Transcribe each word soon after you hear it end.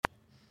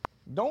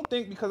don't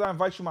think because I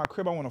invite you to my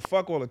crib, I want to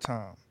fuck all the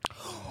time.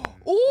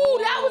 Ooh,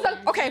 that was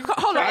a okay.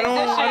 Hold on. I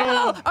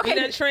don't. Okay, we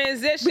done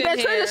transition.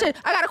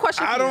 I got a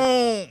question. I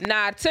don't.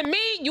 Nah, to me,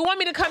 you want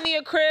me to come to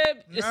your crib?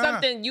 It's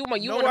something you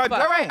want to fuck.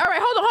 All right.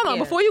 Hold on.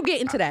 Yeah. Before you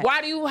get into that,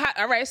 why do you?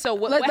 All right. So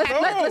what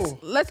happened?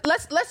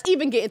 Let's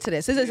even get into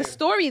this. This is a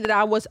story that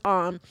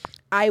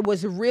I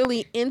was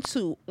really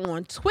into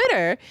on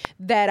Twitter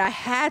that I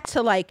had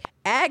to like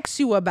ask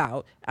you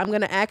about. I'm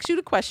gonna ask you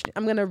the question.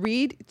 I'm gonna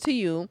read to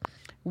you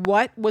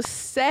what was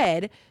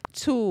said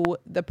to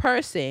the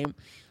person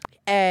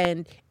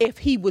and if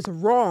he was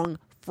wrong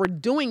for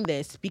doing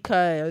this,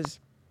 because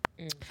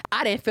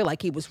I didn't feel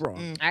like he was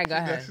wrong. I go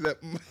ahead.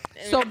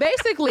 So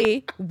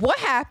basically what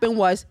happened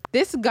was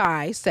this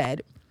guy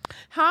said,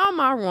 how am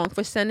I wrong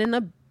for sending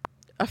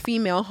a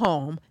female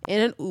home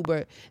in an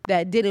Uber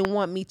that didn't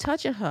want me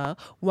touching her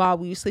while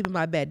we were sleeping in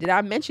my bed? Did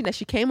I mention that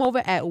she came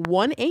over at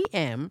 1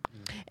 a.m.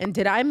 and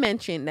did I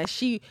mention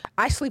that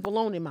I sleep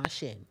alone in my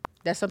shit?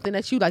 That's something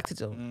that you like to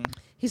do.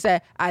 He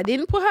said, I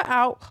didn't put her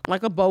out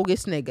like a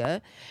bogus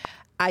nigga.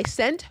 I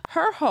sent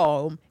her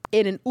home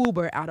in an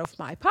Uber out of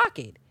my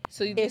pocket.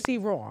 So is he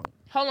wrong?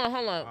 Hold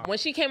on. When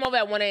she came over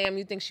at 1 a.m.,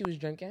 you think she was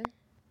drinking?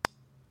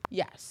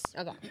 Yes.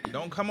 Okay.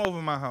 Don't come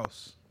over my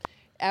house.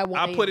 At 1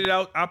 I put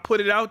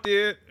it out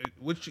there.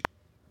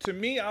 To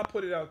me, I'll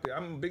put it out there.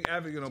 I'm a big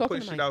advocate on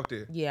putting shit out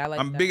there. Yeah, I like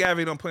that. I'm a big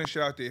advocate on putting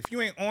shit out there. If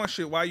you ain't on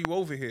shit, why you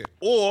over here?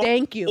 Or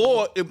thank you.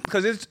 Or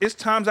because it's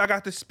times I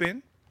got to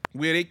spin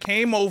where they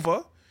came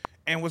over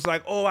and was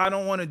like, oh, I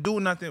don't want to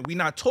do nothing. We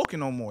not talking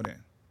no more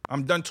then.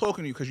 I'm done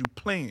talking to you because you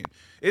playing.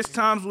 It's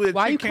times where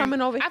why you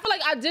coming over? I feel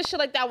like I did shit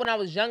like that when I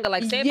was younger.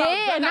 Like, say yeah,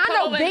 if I was not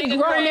no big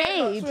grown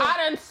age.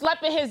 I done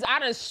slept in his. I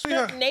done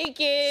stripped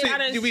naked. I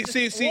done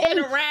walking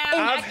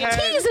around,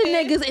 teasing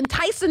niggas,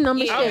 enticing them.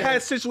 Yeah. I've had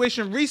a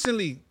situation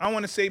recently. I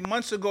want to say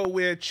months ago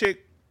where a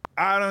chick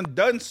I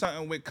done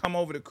something with come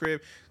over the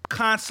crib,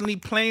 constantly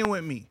playing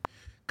with me.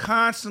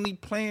 Constantly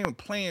playing,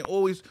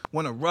 always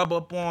want to rub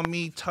up on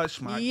me, touch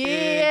my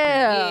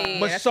dick,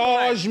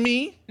 massage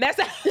me. That's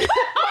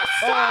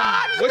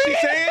what's he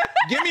saying?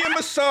 Give me a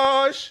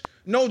massage.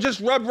 No, just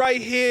rub right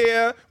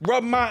here,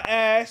 rub my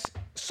ass.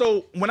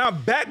 So when I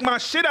back my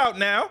shit out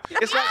now,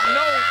 it's like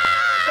no.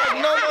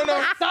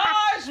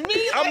 Massage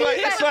me. I'm like,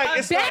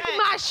 it's back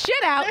my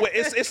shit out.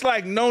 It's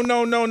like no.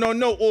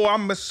 Or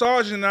I'm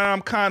massaging and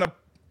I'm kind of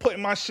putting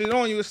my shit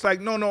on you. It's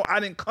like, no, I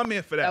didn't come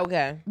here for that.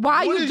 Okay.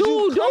 Why what you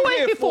doing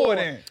it before?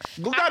 Then?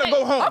 You gotta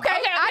go home. Okay,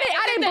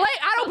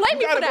 I don't blame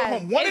you for that. Go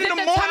home. One in the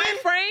morning. Time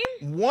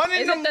frame? 1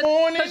 in the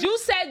morning. Because you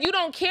said you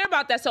don't care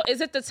about that. So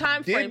is it the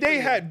time frame?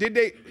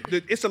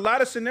 It's a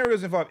lot of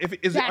scenarios involved.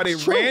 Are they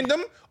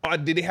random? Or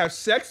did they have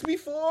sex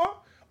before?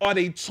 Are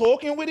they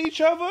talking with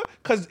each other?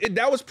 Because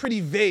that was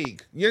pretty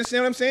vague. You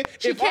understand what I'm saying?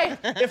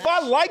 If I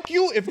like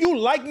you, if you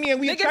like me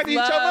and we attract to each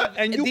other,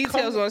 and you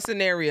details on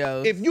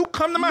scenarios. If you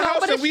come to my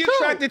house and we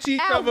attracted to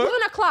each other,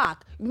 1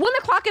 o'clock. 1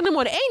 o'clock in the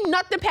morning. Ain't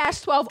nothing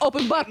past 12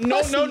 open butt. No.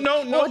 If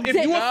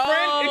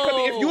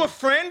you a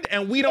friend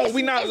and we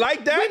not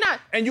like that,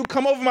 and you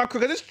come over my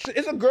crib, because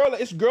it's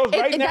girls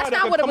right now that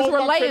can come over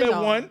my crib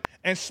at 1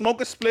 and smoke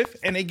a spliff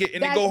and they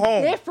go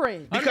home.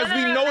 Different. Because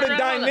we know the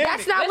dynamic.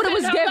 That's not what it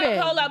was given.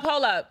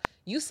 Hold up.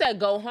 You said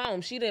go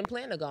home. She didn't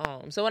plan to go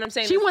home. So what I'm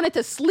saying, she wanted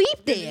to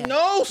sleep there.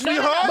 No,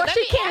 sweetheart. But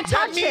she can't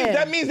touch him.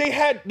 That means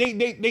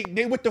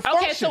they with the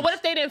function. Okay, so what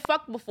if they didn't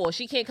fuck before?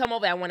 She can't come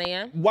over at 1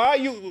 a.m. Why are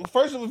you?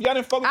 First of all, if y'all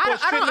didn't fuck before,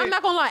 I'm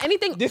not gonna lie.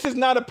 Anything. This is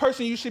not a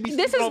person you should be.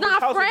 This is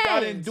not house friends. if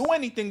y'all didn't do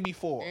anything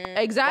before.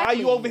 Exactly. Why are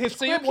you over his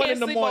So you crib 1 in can't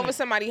the sleep morning? over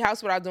somebody's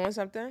house without doing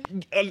something?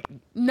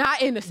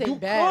 Not in the same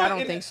bed. I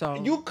don't think so.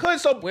 You could.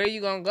 So where are you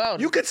gonna go?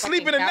 You could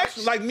sleep in the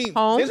next, like me.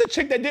 Home. There's a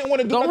chick that didn't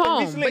want to do Go nothing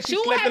home. recently. But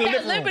you have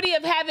that liberty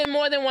of having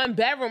more than one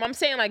bedroom. I'm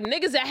saying like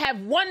niggas that have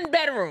one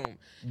bedroom.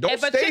 Don't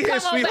if a stay chick here,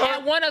 come over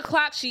sweetheart. at 1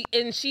 o'clock, she's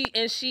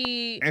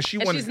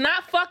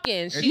not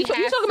fucking. You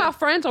talking about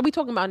friends or are we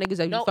talking about niggas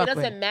that you fuck with? No, it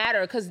doesn't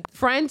matter because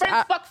friends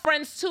fuck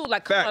friends too.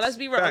 Like, come on, let's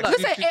be real.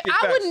 Listen,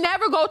 I would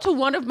never go to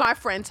one of my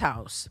friends'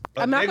 house.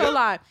 I'm not gonna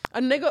lie. A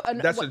nigga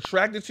that's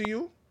attracted to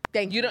you.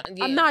 Thank you.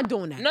 I'm not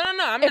doing that. No.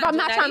 If I'm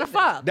not trying to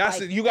fuck,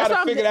 you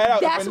gotta figure that out.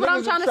 That's what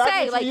I'm trying to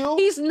say. Like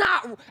he's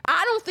not.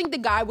 I don't think the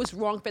guy was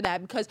wrong for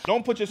that because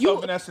don't put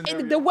yourself in that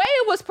scenario. The way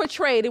it was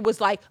portrayed, it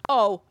was like,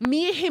 oh,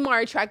 me and him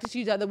are attracted to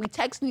each other. We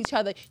texting each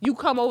other. You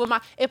come over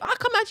my. If I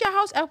come at your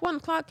house at 1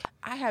 o'clock,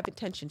 I have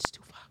intentions to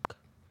fuck.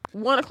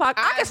 1 o'clock,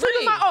 I can sleep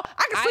in my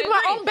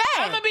own bed.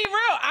 I'm gonna be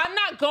real. I'm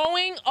not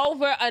going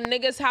over a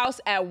nigga's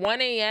house at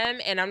 1 a.m.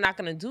 and I'm not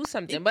gonna do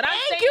something. But I'm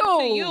saying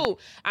to you,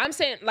 I'm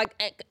saying like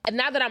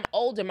now that I'm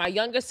older, my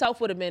younger self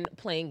would have been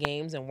playing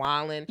games and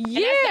wilding.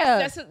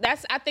 Yeah,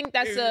 that's. I think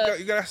that's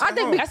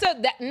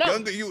no.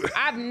 Younger you.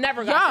 I've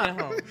never got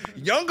sent home.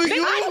 Younger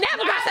you. I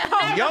never got sent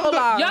home.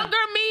 Younger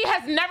me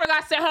has never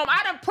got sent home.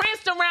 I done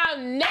pranced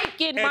around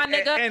naked, my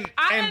nigga.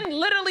 I done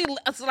literally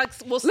like.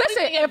 Listen,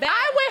 if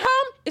I went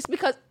home, it's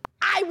because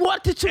I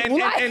wanted to.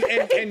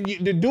 And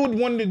the dude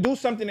wanted to do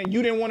something and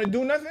you didn't want to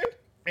do nothing?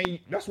 And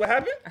that's what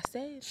happened? I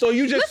said. So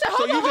you just. Listen,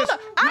 hold on.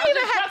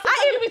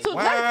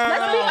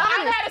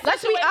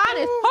 Let's be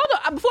honest. Hold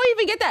on. before you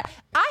even get that,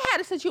 I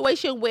had a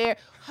situation where,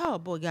 oh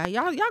boy, guys,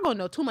 y'all gonna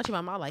know too much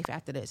about my life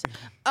after this.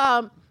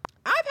 I've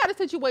had a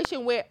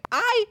situation where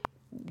I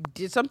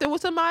did something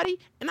with somebody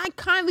and I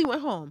kindly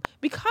went home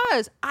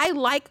because I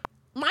like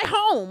my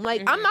home.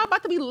 Like, I'm not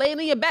about to be laying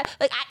in your bed.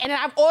 Like, and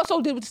I've also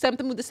did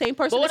something with the same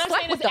person. But what I'm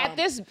saying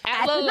is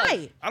at the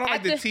night. I don't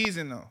like the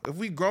teasing though. If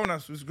we grown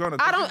ups, it's grown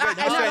ups. I don't.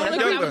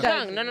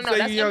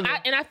 No.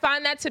 And I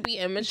find that to be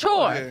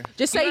immature. Yeah.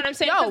 Just say, you know what I'm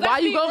saying? yo, why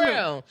you going?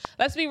 Real.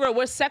 Let's be real.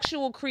 We're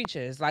sexual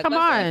creatures. Like, Come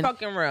let's on. be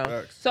fucking real.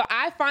 Facts. So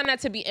I find that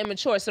to be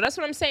immature. So that's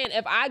what I'm saying.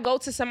 If I go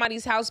to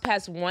somebody's house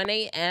past 1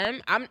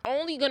 a.m., I'm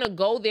only gonna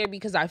go there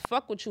because I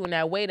fuck with you in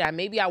that way that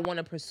maybe I want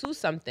to pursue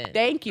something.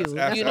 Thank you.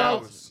 After You know,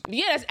 hours.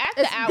 yeah, that's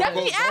after It's hours.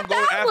 definitely Don't go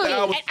after hours.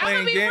 hours And I'm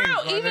gonna be playing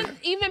real, games, my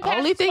even past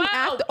Only thing 12.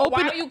 after Why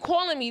open- are you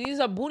calling me? These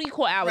are booty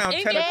call hours. Around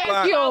In 10 game,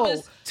 o'clock. 12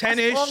 is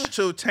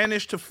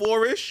 10ish to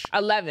 4ish.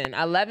 11.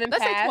 11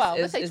 Let's say past 12.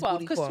 is, Let's say is 12.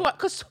 booty call.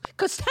 Because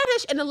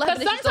 10ish and 11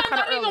 Because is still sometimes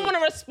kind I of don't even want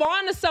to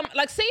respond to some,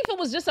 like, say if it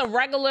was just a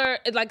regular,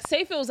 like,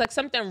 say if it was like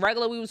something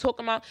regular we was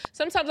talking about,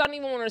 sometimes I don't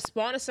even want to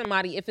respond to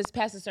somebody if it's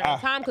past a certain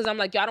time, because I'm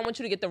like, yo, I don't want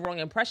you to get the wrong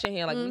impression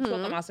here. Like, we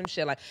talking about some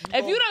shit. Like,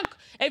 if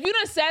you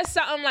done said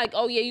something like,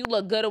 oh yeah, you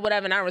look good or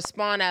whatever, and I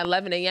respond at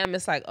 11 a.m.,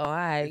 it's like, oh, all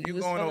right. You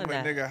was going feeling over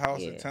a that. nigga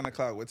house Yeah. at 10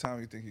 o'clock. What time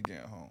you think you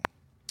getting home?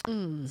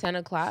 10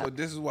 o'clock? So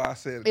this is why I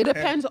said It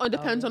depends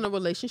on the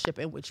relationship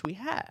in which we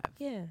have.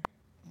 Yeah.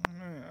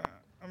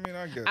 I mean,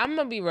 I get. I'm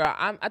gonna be real.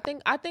 I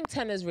think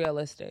 10 is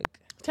realistic.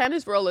 10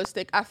 is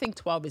realistic. I think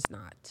 12 is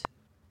not.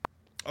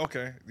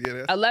 Okay, yeah,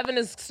 that's 11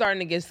 is starting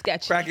to get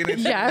sketchy. cracking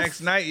into Yes. the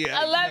next night.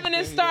 Yeah, 11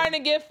 is starting to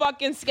get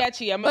fucking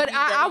sketchy. But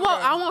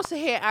I won't sit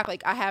here and act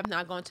like I have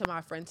not gone to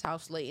my friend's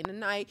house late in the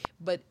night,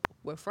 but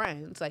we're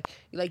friends.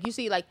 Like you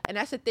see, like, and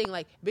that's the thing,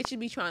 like, bitches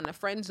be trying to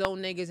friend zone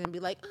niggas and be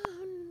like,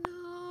 oh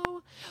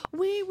no,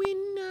 we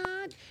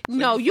not.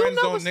 No, you friend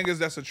know zone what's, niggas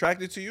that's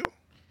attracted to you.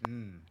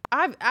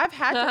 I've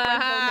had to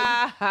friend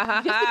zone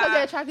niggas. Just because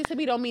they're attracted to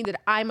me don't mean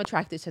that I'm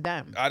attracted to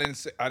them. I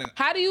didn't.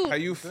 How do you? Have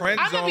you friend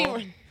I'm gonna be-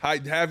 zoned?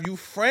 Have you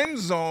friend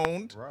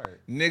zoned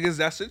niggas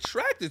that's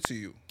attracted to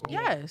you?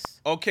 Yes.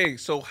 Okay,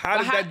 so how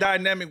does that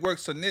dynamic work?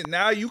 So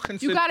now you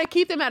consider. You got to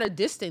keep them at a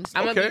distance.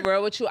 I'm Okay. gonna be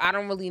real with you. I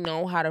don't really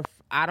know how to.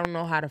 I don't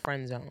know how to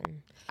friend zone.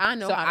 I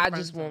know. So how to I friend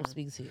just won't zone.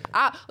 speak to you.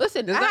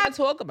 Listen, There's nothing to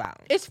talk about.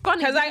 It's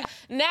funny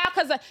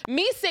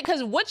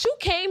Because what you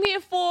came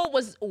here for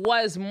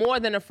was more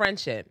than a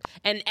friendship.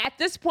 And at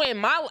this point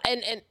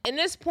in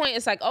this point,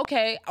 it's like,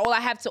 okay, all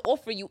I have to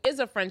offer you is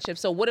a friendship.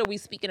 So what are we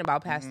speaking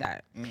about past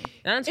that? Nothing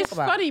to It's talk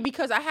about. funny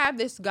because I have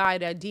this guy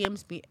that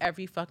DMs me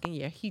every fucking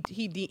year.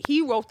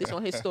 He wrote this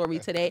on his story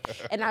today,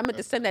 and I meant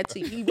to send that to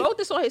you. He wrote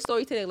this on his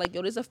story today, like,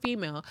 yo, there's a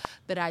female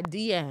that I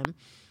DM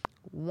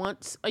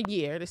once a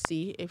year to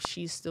see if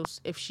she's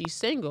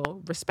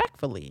single,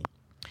 respectfully.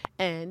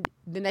 And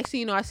the next thing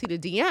you know, I see the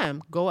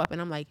DM go up,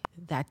 and I'm like,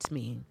 that's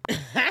me. And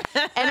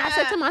I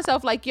said to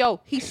myself, like,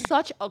 yo, he's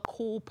such a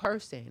cool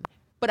person,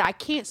 but I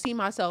can't see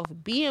myself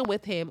being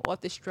with him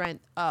off the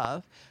strength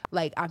of,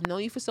 like, I've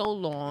known you for so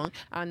long,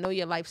 I know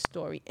your life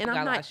story, and Got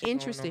I'm a lot of not shit going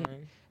interested.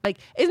 on. Like,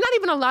 it's not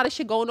even a lot of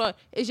shit going on.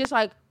 It's just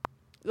like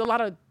there's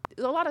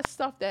a lot of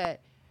stuff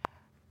that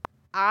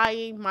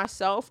I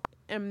myself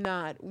am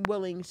not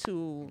willing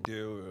to.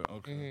 Yeah,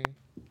 okay.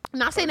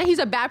 Not saying that he's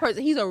a bad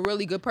person. He's a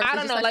really good person. I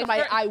don't Just know, like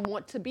like, somebody for- I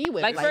want to be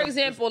with. Like, for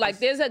example, like,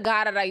 there's a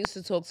guy that I used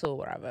to talk to or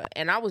whatever,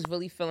 and I was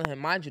really feeling him.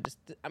 Mind you,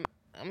 I'm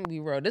gonna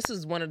be real. This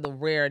is one of the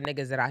rare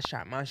niggas that I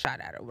shot my shot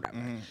at or whatever.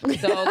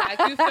 So, like,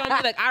 you feel me?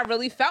 Like, I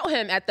really felt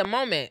him at the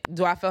moment.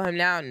 Do I feel him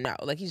now? No.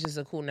 Like, he's just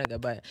a cool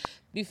nigga, but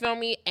you feel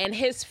me? And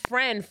his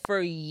friend for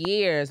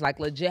years,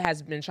 like, legit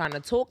has been trying to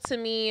talk to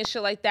me and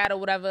shit like that or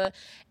whatever.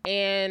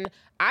 And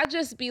I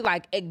just be,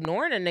 like,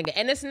 ignoring a nigga.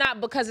 And it's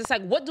not because it's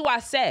like, what do I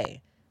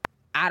say?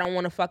 I don't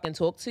want to fucking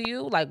talk to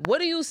you. Like, what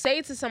do you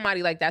say to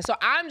somebody like that? So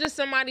I'm just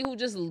somebody who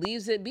just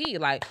leaves it be.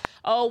 Like,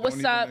 oh, what's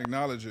Don't up? even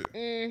acknowledge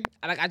it.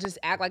 Like, I just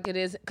act like it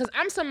is. Because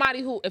I'm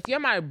somebody who, if you're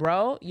my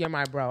bro, you're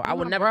my bro. I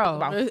would never Bro,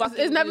 think about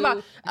fucking it's never you,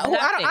 about.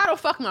 I don't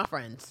fuck my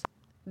friends.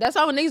 That's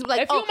how niggas be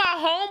like, If you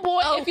my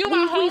homeboy, if you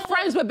my we homeboy,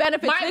 friends with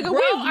benefits, my nigga, bro,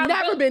 we've I'm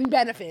never real- been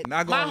benefits.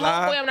 Not my gonna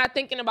homeboy, lie. I'm not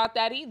thinking about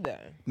that either.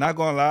 Not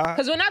gonna lie.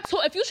 Because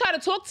if you try to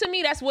talk to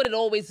me, that's what it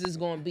always is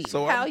going to be.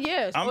 So Hell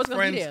yeah, it's always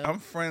gonna be there. I'm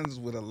friends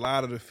with a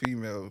lot of the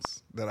females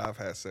that I've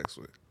had sex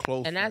with.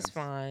 Close. and that's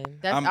friends. fine.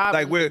 That's I'm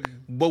like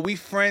but we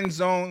friend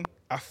zone.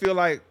 I feel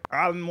like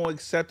I'm more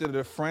accepted of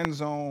the friend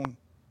zone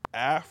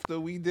after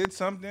we did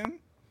something.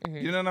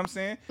 You know what I'm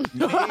saying?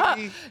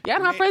 Maybe, y'all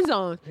not friend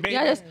zone.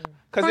 Y'all just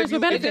Because friends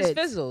with It just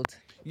benefits. fizzled.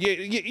 yeah,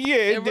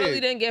 It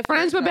really didn't get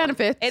Friends with though.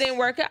 benefits. It didn't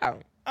work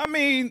out. I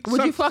mean,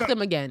 Would you fuck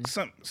them again?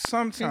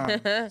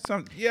 Sometimes.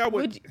 Yeah, I would.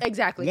 Would you-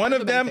 exactly. One Friends of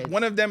with them. benefits.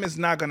 One of them is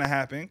not gonna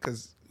happen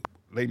because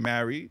they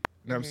married.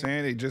 You know what I'm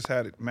saying? They just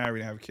had it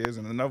married and have kids,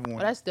 and another one.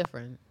 Well, that's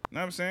different. You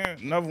know what I'm saying?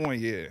 Another one,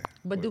 yeah.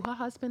 But do her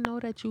husband know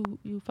that you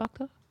fucked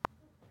her?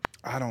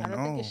 I don't I don't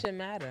think know. it should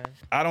matter.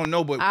 I don't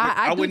know, but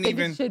I do wouldn't think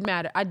even. it should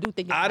matter. I do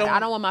think it I matter. don't- I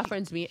don't want my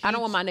friends being. I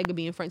don't want my nigga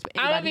being friends with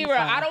I'm anybody. gonna be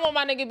real. I don't want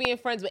my nigga being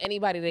friends with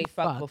anybody they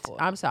fuck fucked. before.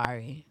 I'm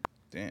sorry.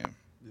 Damn.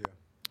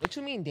 What What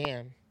you mean,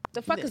 damn?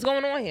 The fuck is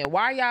going on here?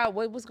 Why y'all?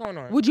 What's going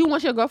on? Would you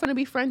want your girlfriend to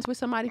be friends with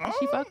somebody that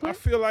she fuck I with?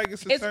 feel like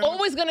It's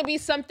always gonna be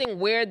something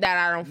weird that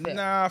I don't feel.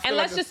 Nah, I feel and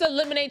like let's just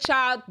eliminate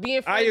y'all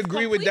being friends. I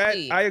agree with that.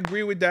 completely. I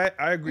agree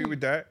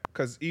with that.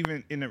 Because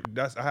even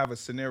I have a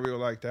scenario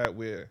like that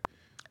where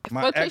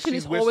my ex Flirtation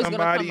is is with always gonna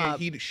somebody come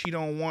and up. she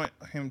don't want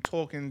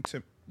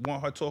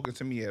her talking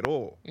to me at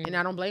all. And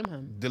I don't blame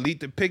him.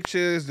 Delete the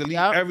pictures, delete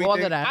Yup, everything.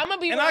 all of that. I'm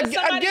gonna be And real. I It's get-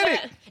 I somebody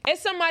get that,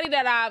 it's somebody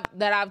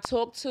that I've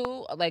talked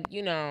to, like,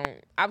 you know,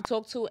 I've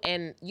talked to,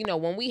 and you know,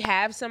 when we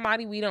have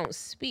somebody, we don't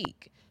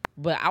speak.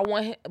 But I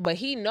want him, but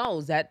he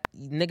knows that,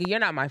 nigga, you're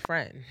not my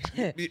friend.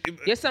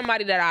 You're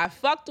somebody that I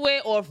fucked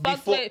with or fucked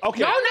Before- with. okay.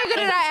 No nigga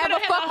that I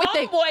ever fuck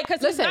with. because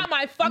he's Listen, not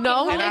my fucking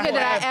no homeboy. nigga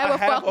that I I ever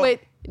have fuck a- with.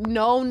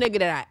 No nigga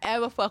that I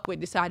ever fuck with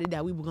decided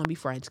that we were gonna be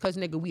friends. Cause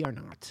nigga, we are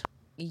not.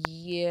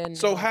 Yeah. No.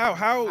 So how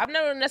I've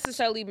never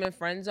necessarily been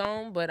friend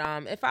zoned, but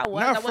if I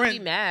was, Not I wouldn't friend-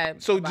 be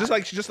mad. So about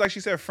just like she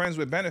said, friends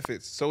with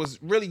benefits. So it's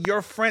really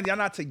your friend. Y'all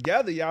not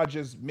together. Y'all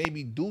just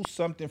maybe do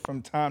something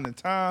from time to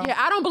time. Yeah,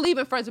 I don't believe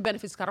in friends with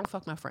benefits. Cause I don't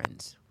fuck my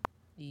friends.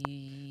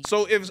 it.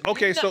 So if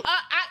okay, No, so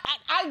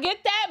I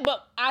get that,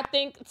 but I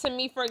think to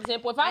me, for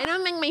example, if I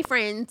don't make me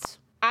friends.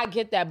 I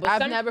get that, but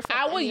I've never fucked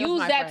I will any of use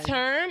my that friends.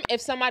 term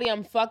if somebody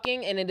I'm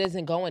fucking and it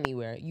doesn't go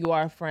anywhere. You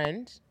are a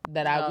friend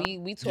that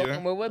we talk Yeah.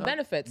 and we're with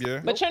benefits.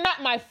 Yeah. But you're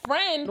not my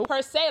friend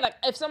per se. Like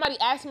if somebody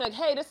asks me like,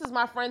 hey, this is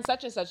my friend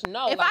such and such.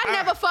 No. If like, I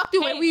never fucked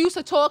you Hey, when we used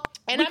to talk,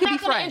 and we I'm could be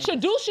not gonna friends.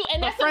 introduce you,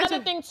 and But that's friends another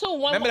with- thing too.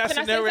 One Remember more, that can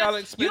I say scenario I'll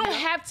something? explain You don't it?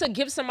 have to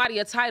give somebody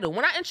a title.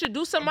 When I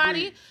introduce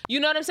somebody, Agreed. you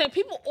know what I'm saying?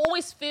 People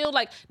always feel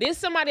like there's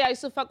somebody I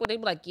used to fuck with. They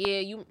be like,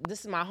 yeah,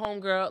 this is my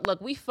homegirl.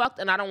 Look, we fucked,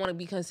 and I don't want to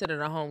be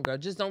considered a homegirl.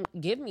 Just don't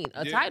give me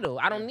a Yeah. title.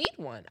 I don't need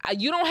one.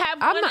 You don't have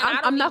one. and I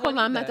don't I'm need not one gonna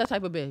lie. I'm not either. that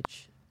type of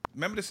bitch.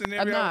 remember the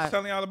scenario I'm I was not.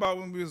 telling y'all about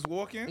when we was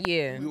walking?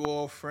 Yeah. We were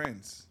all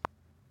friends.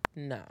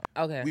 No.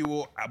 Okay. We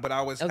were, but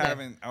I was Okay.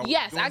 I was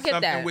Yes, doing I get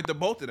something that. with the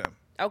both of them.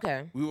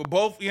 Okay. We were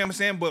both, you know what I'm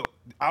saying? But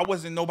I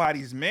wasn't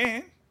nobody's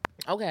man.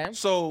 Okay.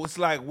 So it's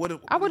like, what?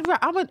 I would.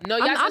 No,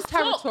 y'all I'm just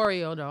talk.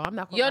 territorial though. I'm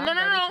not. Gonna Yo, lie, no, I'm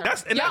no, very no.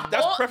 That's- and territorial.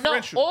 that's all,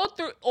 preferential.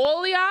 No,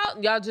 all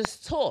y'all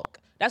just talk.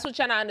 That's what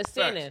y'all not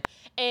understanding.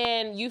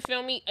 And you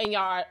feel me? And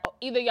y'all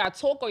either y'all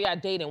talk or y'all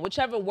dating,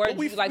 whichever word But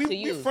we, you like we, to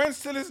use. we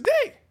friends to this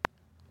day.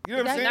 You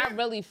know what I'm You're saying? not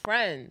really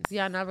friends.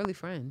 Yeah, not really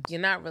friends.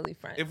 You're not really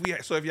friends. If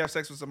you have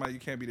sex with somebody, you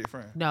can't be their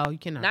friend. No, you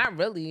cannot. Not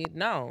really.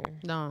 No.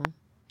 No.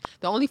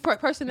 The only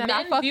person that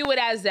I Men fuck, view it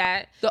as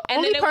that. the and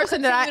only then they will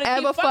person that I continue to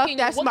keep ever fucking fucked you.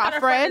 that's What my kind of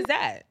friend is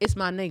that? it's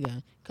my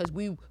nigga. Cause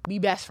we be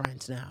best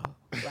friends now.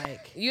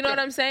 Like You know what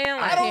I'm saying?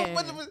 Like, I don't.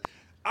 Yeah. But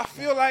I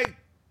feel like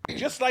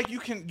just like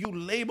you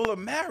label a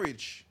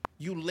marriage.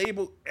 You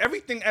label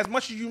everything as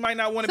much as you might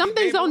not want to. some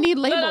things don't need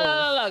labels.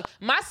 Look.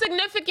 My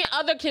significant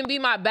other can be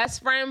my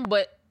best friend,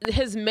 but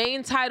his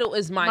main title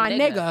is my My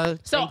nigga. nigga.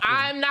 So Thank you.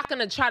 I'm not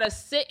gonna try to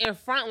sit in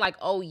front like,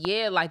 oh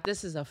yeah, like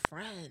this is a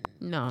friend.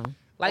 No.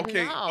 Like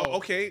Okay. no.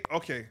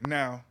 Okay.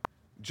 Now,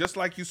 just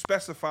like you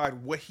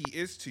specified what he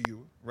is to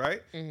you,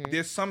 right? Mm-hmm.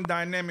 There's some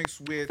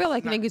dynamics where I feel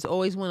like niggas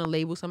always want to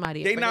label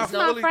somebody. They a friend. not It's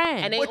my fully-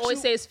 friend. And they What always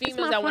you- say it's females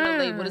my that want to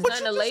friend. label. It's But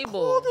nothing to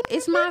label.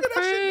 It's my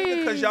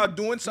because friend. y'all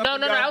doing something.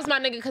 No, y'all- that was my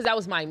nigga because that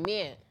was my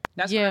man.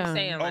 That's what Yeah. I'm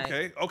saying.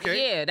 Like,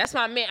 Okay. Yeah, that's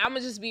my man. I'm gonna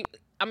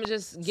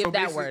just give that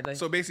basically- word. Like,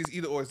 So basically, it's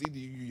either or. It's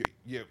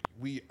either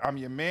I'm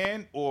your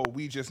man, or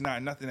we just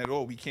not nothing at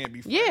all. We can't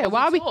be friends. Yeah,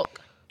 why we? talk.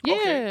 Yeah,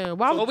 Okay.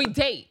 why? But we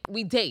date.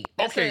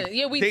 That's Okay. it.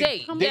 Yeah, we Date.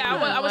 date. Come Yeah,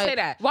 on. I would say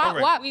that. Why? All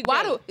right. Why? We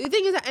Why date. do the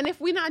thing is that, and if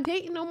we not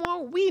dating no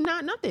more, we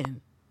not nothing.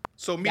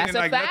 So meaning That's a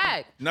like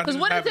fact. nothing Because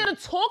what is there to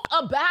talk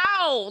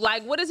about?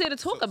 Like, what is there to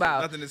talk So about?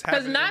 nothing is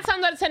Because happening. 9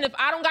 times out of 10, if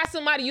I don't got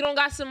somebody, you don't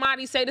got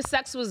somebody, say the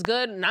sex was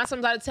good, 9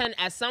 times out of 10,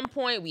 at some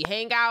point, we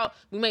hang out,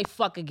 we may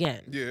fuck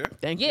again. Yeah.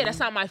 Thank Yeah, you. that's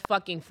not my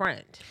fucking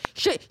friend.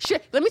 Shit.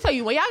 Let me tell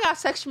you, when y'all got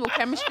sexual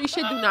chemistry,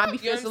 shit do not be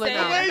You know what I'm fizzling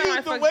saying? out.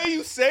 Yeah. The way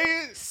you say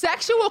it.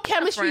 Sexual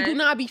chemistry do friend.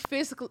 not be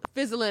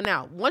fizzling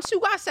out. Once you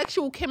got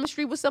sexual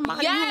chemistry with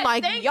somebody, you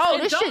like, thanks, yo,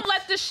 and this don't shit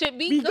let this shit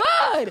be be good.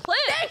 good. Click.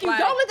 Thank you. Like,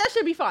 Don't let that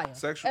shit be fire.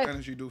 Sexual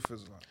energy do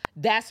fizzle out.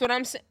 That's what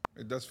I'm saying.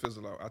 It does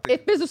fizzle out. I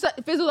think. It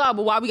fizzles out,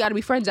 but why we gotta be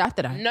friends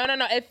after that? No.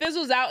 It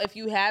fizzles out if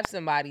you have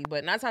somebody,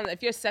 but 9 times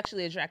if you're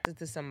sexually attracted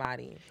to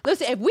somebody.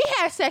 Listen, if we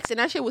had sex and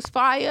that shit was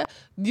fire,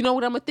 you know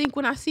what I'm gonna think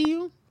when I see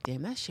you?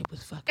 Damn, that shit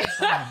was fucking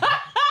fire.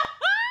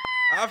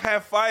 I've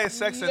had fire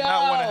sex and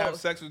not want to Yo. have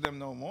sex with them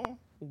no more.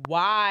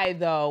 Why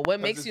though? What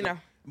makes It's you the- not?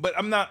 But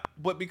I'm not.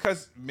 But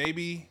because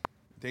maybe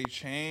they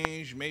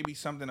changed. Maybe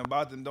something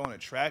about them don't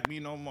attract me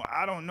no more.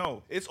 I don't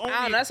know. It's only.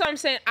 I don't know. That's what I'm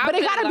saying. But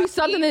it gotta be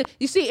something that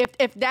you see.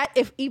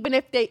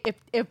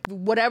 If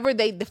whatever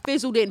the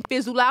fizzle didn't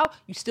fizzle out,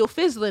 you still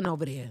fizzling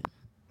over there.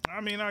 I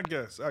mean, I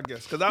guess.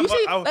 Because You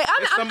see, like,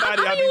 it's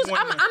somebody I be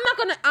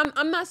wanting.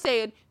 I'm not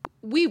saying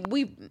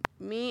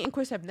me and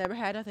Chris have never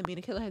had nothing. Me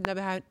and the killer have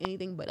never had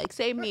anything. But like,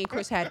 say me and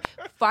Chris had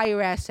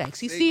fire ass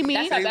sex. You see me?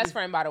 That's her best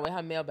friend, by the way.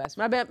 Her male best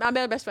friend. My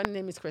best friend's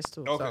name is Chris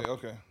too.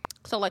 Okay.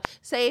 So like,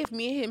 say if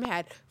me and him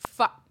had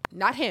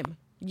not him,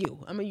 You.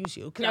 I'm gonna use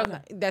you. Okay.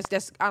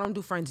 That's I don't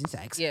do friends and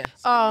sex. Yeah.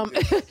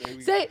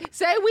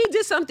 Say we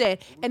did something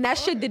and that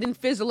shit didn't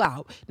fizzle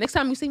out. Next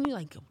time you see me,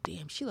 like, oh,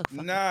 damn, she look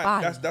fucking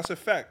fire. that's a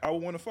fact. I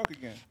would want to fuck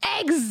again.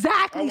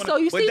 Exactly. So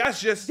you but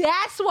see,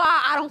 that's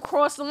why I don't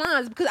cross the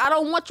lines, because I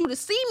don't want you to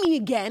see me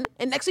again.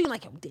 And next thing you're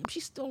like, oh, damn,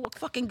 she still look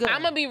fucking good.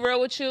 I'm gonna be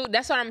real with you.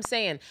 That's what I'm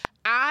saying.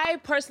 I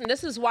personally,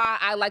 this is why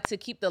I like to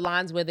keep the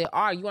lines where they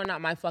are. You are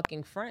not my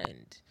fucking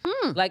friend.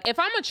 Like, if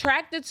I'm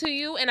attracted to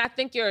you and I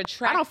think you're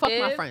attractive, I don't fuck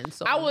my friends.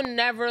 So. I will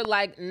never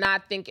like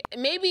not think.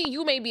 Maybe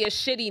you may be a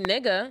shitty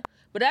nigga,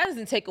 but that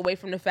doesn't take away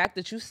from the fact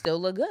that you still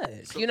look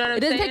good. You know what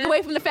I'm saying? It doesn't take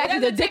away from the fact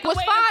that the dick was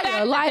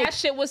fire. Like that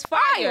shit was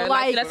fire.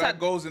 Like So that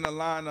goes in the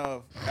line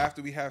of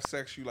after we have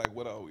sex, you like,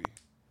 what are we?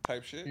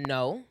 Type shit.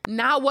 No.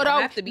 Not what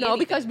have to be anything.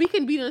 because we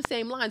can be in the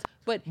same lines.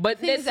 But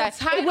there's a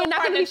title we're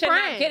not gonna be that you're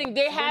not friends. getting.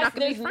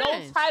 There's no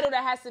friends. title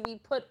that has to be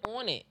put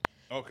on it.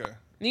 Okay.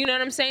 You know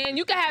what I'm saying?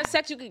 You can have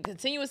sex. You can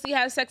continuously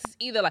have sex. It's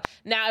either like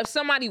now, if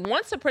somebody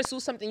wants to pursue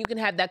something, you can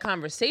have that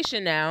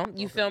conversation now.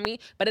 You feel me?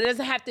 But it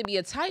doesn't have to be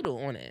a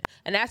title on it,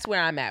 and that's where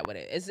I'm at with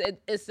it.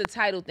 It's the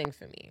title thing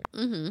for me.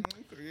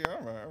 Yeah,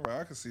 all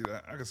right. I can see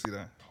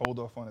that. Hold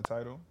off on the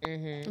title.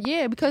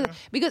 Yeah, because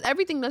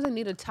everything doesn't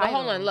need a But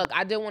title. hold on, look,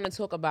 I did want to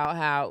talk about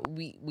how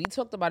we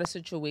talked about a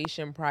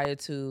situation prior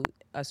to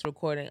us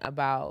recording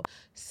about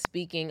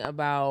speaking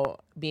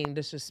about being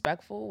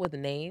disrespectful with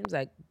names,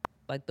 like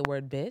the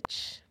word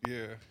bitch.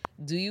 Yeah.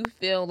 Do you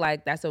feel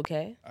like that's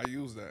okay? I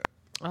use that.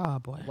 Oh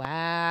boy.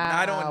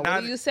 Wow.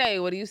 What do you say?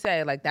 What do you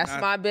say? Like, that's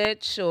my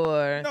bitch,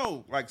 or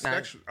no? Like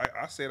sexual.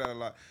 I say that a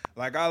lot.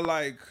 Like, I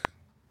like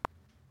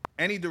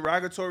any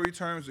derogatory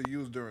terms are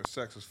used during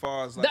sex. As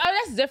far as like,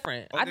 that's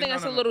different. I think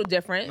that's a little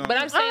different. No, but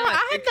I'm saying like,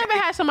 I have never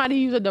had somebody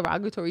use a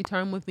derogatory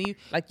term with me.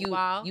 like you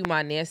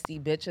my nasty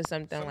bitch or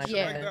something like shit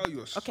that. like that. You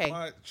a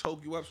slut,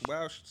 choke you up.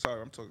 Wow.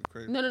 Sorry, I'm talking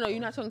crazy. No, you're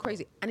not talking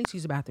crazy. I need to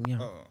use the bathroom,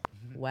 yo.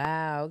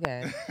 Wow.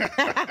 Okay.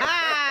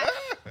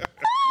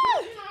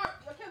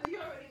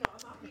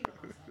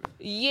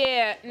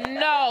 Yeah.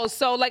 No.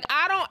 So like,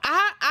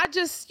 I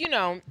just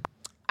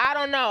I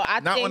don't know. I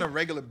not think, on a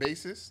regular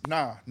basis.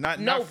 Nah. Not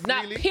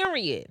freely.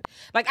 period.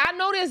 Like, I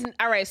know there's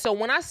all right. So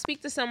when I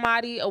speak to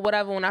somebody or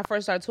whatever, when I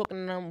first start talking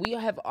to them, we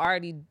have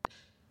already.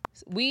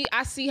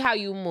 I see how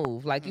you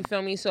move. Like, you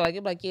feel me? So like,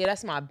 you're like, yeah,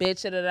 that's my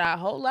bitch.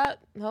 Hold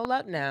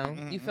up now.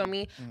 You feel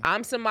me?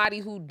 I'm somebody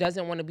who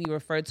doesn't want to be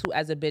referred to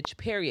as a bitch,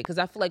 period. Because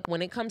I feel like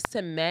when it comes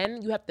to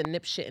men, you have to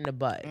nip shit in the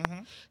bud.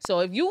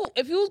 So if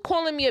you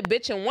calling me a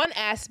bitch in one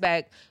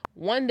aspect,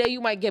 one day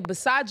you might get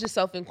beside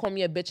yourself and call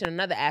me a bitch in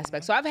another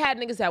aspect. So I've had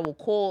niggas that will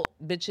call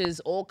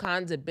bitches all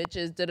kinds of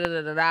bitches,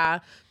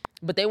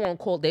 but they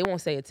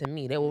won't say it to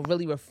me. They will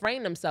really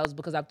refrain themselves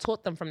because I've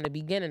taught them from the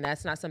beginning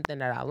that's not something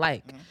that I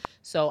like.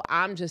 So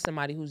I'm just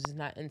somebody who's just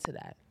not into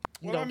that.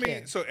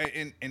 Care. So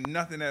in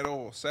nothing at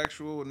all,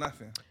 sexual,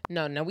 nothing.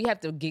 No, we have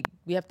to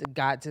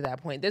guide to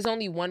that point. There's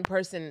only one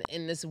person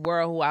in this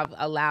world who I've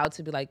allowed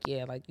to be like,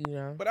 yeah, like,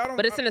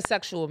 but it's in a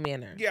sexual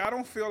manner. Yeah, I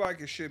don't feel like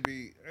it should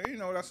be.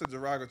 That's a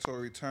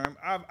derogatory term.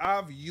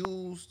 I've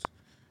used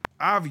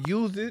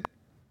it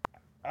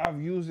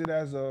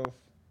as of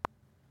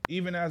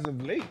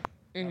late.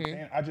 You know what I'm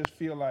saying? I just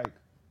feel like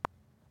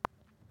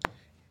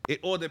it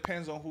all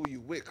depends on who you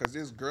with, because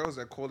there's girls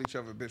that call each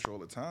other bitch all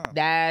the time.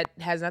 That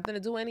has nothing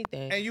to do with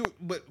anything.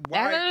 But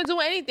why? That has nothing to do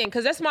with anything,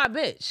 because that's my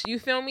bitch. You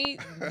feel me?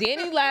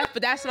 Danny left,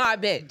 but that's my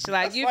bitch.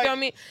 Like, you feel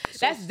me?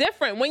 That's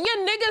different. When your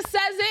nigga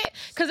says it,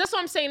 because that's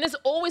what I'm saying, there's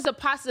always a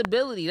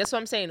possibility. That's what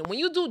I'm saying. When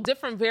you do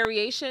different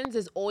variations,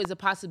 there's always a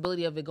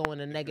possibility of it going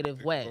a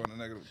negative way.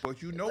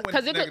 But you know when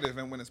it's negative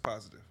and when it's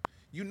positive.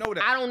 You know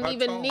that. I don't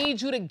even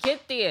need you to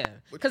get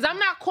there. Because I'm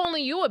not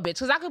calling you a bitch.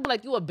 Because I could be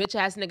like, you a bitch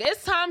ass nigga.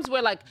 It's times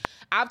where, like,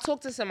 I've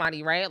talked to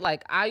somebody, right?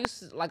 Like, I used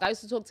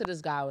to talk to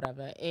this guy or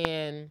whatever.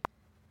 And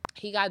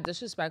he got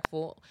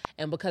disrespectful.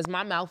 And because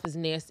my mouth is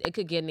nasty, it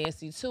could get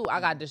nasty too. I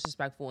got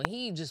disrespectful. And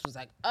he just was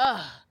like,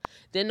 ugh.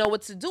 Didn't know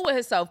what to do with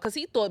himself. Because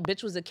he thought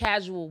bitch was a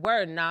casual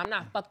word. Nah, I'm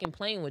not fucking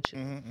playing with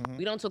you.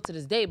 We don't talk to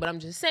this day. But I'm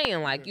just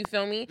saying, like, you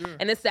feel me?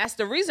 And that's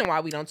the reason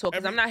why we don't talk.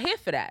 Because I'm not here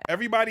for that.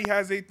 Everybody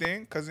has a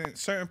thing. Because in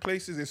certain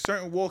places, in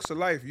certain walks of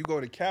life, you go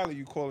to Cali,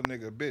 you call a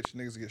nigga a bitch.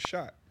 Niggas get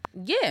shot.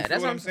 Yeah,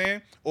 that's what I'm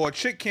saying. Or a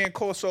chick can't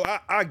call. So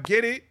I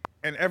get it.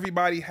 And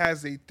everybody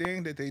has a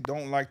thing that they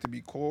don't like to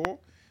be called.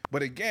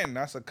 But again,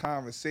 that's a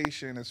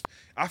conversation.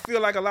 I feel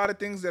like a lot of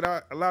things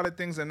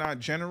are not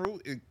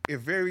general. It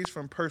varies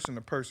from person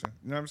to person.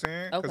 You know what I'm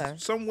saying? Okay.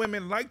 Some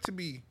women like to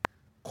be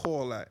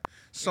called that.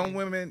 Some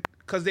women,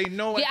 because they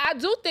know. Yeah, I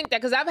do think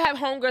that, because I've had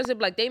homegirls that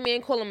be like, they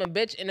man call him a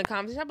bitch in the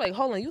conversation. I'm like,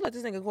 hold on, you let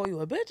this nigga call you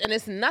a bitch? And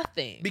it's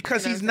nothing.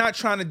 Because he's not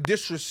trying to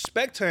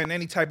disrespect her in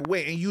any type of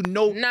way. And you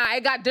know. Nah,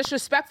 it got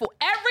disrespectful.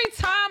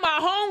 Anytime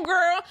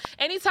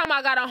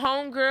I got a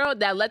homegirl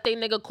that let they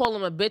nigga call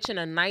him a bitch in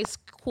a nice,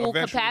 cool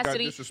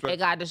capacity, it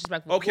got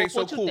disrespectful. Okay,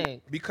 what cool. You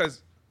think?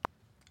 Because.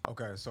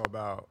 Okay, so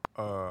about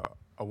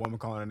a woman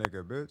calling a nigga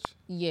a bitch?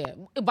 Yeah,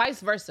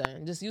 vice versa.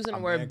 Just using the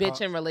word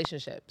bitch in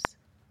relationships.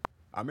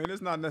 I mean,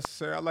 it's not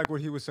necessary. I like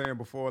what he was saying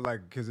before,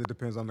 like, because it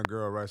depends on the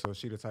girl, right? So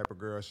she the type of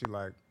girl, she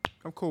like,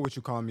 I'm cool with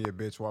you calling me a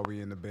bitch while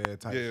we in the bed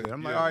type Yeah, shit.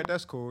 I'm yeah. like, all right,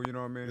 that's cool. You know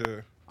what I mean?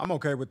 Yeah. I'm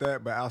okay with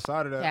that. But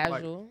outside of that,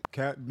 Casual?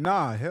 like,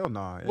 nah, hell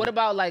nah. What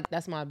about like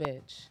that's my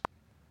bitch?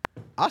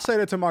 I say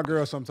that to my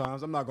girl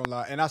sometimes. I'm not gonna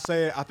lie, and I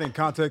say it. I think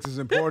context is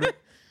important.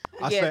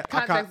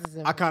 Context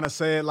is I kind of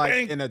say it like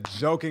Thank- in a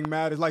joking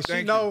manner. It's like she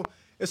Thank know. you.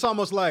 It's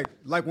almost like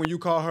when you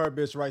call her a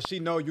bitch, right? She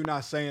know you're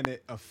not saying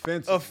it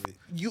offensively.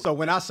 you- So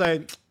when I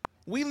say,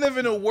 We live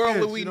in a world Yes,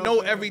 where we you know know what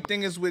I'm saying?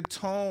 everything is with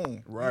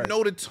tone. Right. You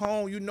know the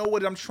tone. You know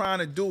what I'm trying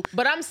to do.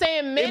 But I'm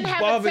saying men It have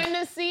bothers- a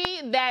tendency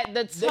that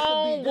the could be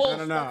tone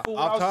will. no, Off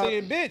off top,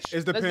 saying bitch.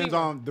 it be depends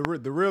real. on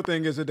the real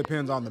thing is it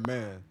depends on the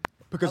man.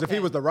 Because if he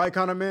Okay. was the right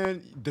kind of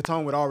man, the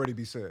tone would already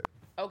be said.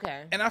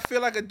 Okay. And I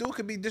feel like a dude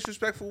could be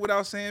disrespectful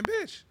without saying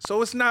bitch.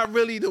 So it's not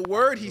really the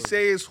word he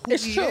says, who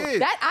It's he true. is.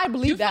 That I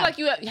believe You feel that.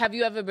 like have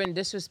you ever been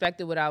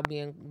disrespected without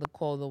being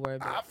called the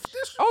word bitch?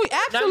 Oh, No,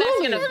 I'm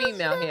absolutely. asking a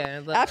female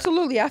here. Look.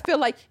 Absolutely. I feel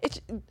like it's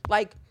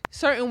like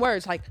certain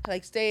words, like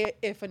say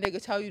if a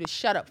nigga tell you to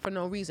shut up for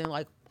no reason,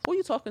 like who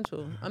you talking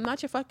to? I'm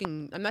not your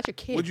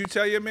kid. Would you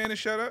tell your man to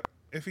shut up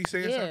if he's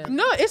saying Yeah. something?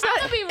 No, it's not.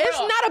 I'ma be It's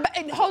real. not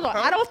about. Hold on.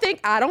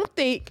 I don't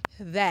think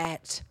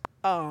that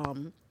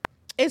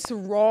it's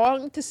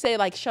wrong to say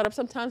like shut up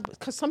sometimes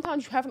because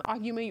sometimes you have an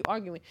argument, you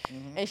arguing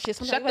and shit.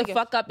 Sometimes Shut like, the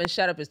fuck up and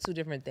shut up is two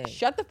different things.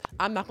 Shut the.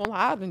 I'm not gonna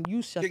lie. I've been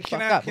you shut the Can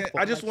fuck I- up. can- before.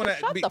 I just Like, wanna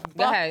shut be- the fuck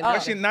Go ahead, up.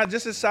 Actually, not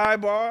just a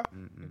sidebar.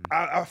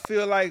 I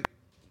feel like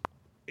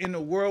in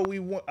the world we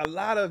want there's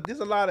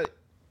a lot of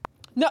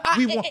No,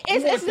 we want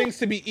it's things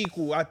to be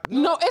equal.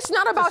 no, it's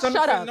not about To some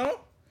shut extent, up. No?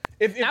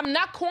 If I'm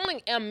not calling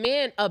a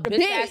man a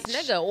bitch ass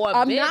bitch. nigga or a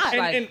I'm bitch. not.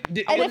 Like, And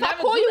I And would if I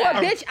never call do you a that.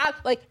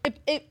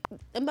 bitch,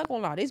 I'm not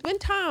gonna lie. There's been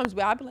times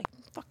where I'd be like,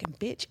 "Fucking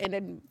bitch," and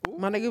then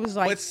my nigga was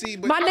like, But see,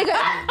 but- "My nigga,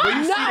 but you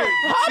no, see the-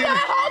 you hold see on, the-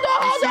 hold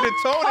on, you hold see on, the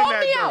tone in hold that,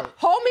 me though. out,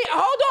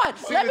 hold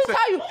on. Let me the-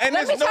 tell you. and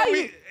Let me there's no tell you.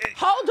 re-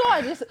 Hold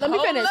on. Let me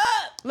Hold finish. up.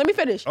 Let me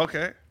finish.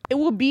 Okay. It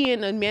will be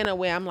in a manner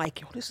where I'm like,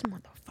 "Yo, this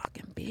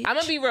motherfucking bitch." I'm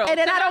gonna be real. And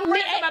then I don't mean.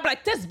 mean. I'm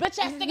like this bitch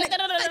ass nigga. Da,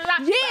 da, da, da,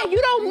 da. Yeah, you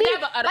don't mean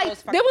Never utter like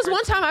those fucking there was one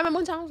words. time I remember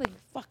one time I was like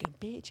fucking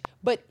bitch,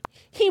 but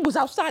he was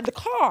outside the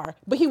car,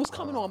 but he was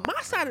coming on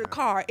my side of the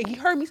car and he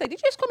heard me say, "Did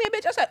you just call me a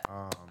bitch?" I said,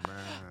 Oh man.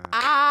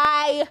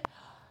 "I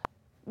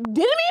didn't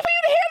mean for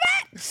you to hear that."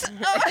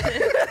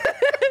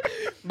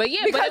 But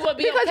yeah, Because- but it would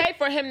be because- okay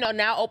for him to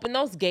now open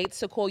those gates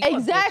to call you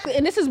Exactly,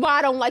 and this is why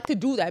I don't like to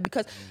do that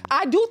because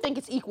I do think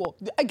it's equal.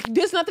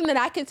 There's nothing that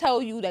I can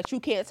tell you that you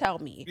can't tell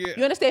me. Yeah.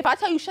 You understand? If I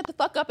tell you shut the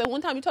fuck up, and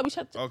one time you tell me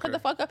shut Okay. the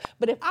fuck up,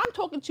 but if I'm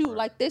talking to you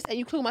like this and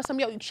you talking about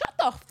somebody else, you shut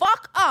the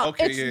fuck up.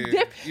 Okay, It's yeah, yeah,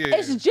 different. yeah,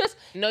 It's yeah. just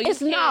No, you it's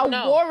can't. not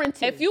No.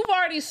 warranted. If you've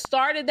already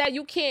started that,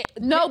 you can't.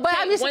 No, but I'm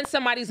dictate just- when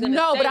somebody's gonna.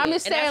 No, say but I'm it.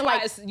 just And that's saying, why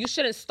like, you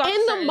shouldn't start in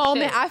the certain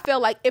moment, shit. I feel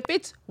like if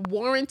it's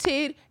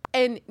warranted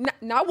and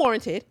not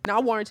warranted,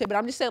 but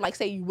I'm just saying, like,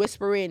 say you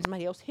whisper in,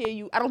 somebody else hear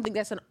you. I don't think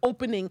that's an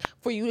opening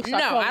for you to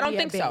start No, calling I don't me a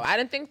think so. bitch. I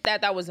didn't think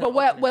that was. But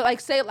what,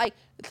 like, say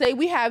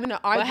we having an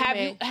But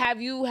argument.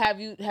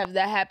 have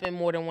that happened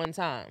more than one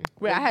time?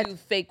 Where I Where had- you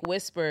fake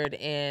whispered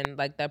and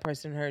like that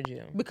person heard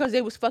you. because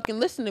they was fucking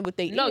listening with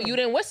they No, ear. you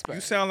didn't whisper.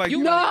 You sound like you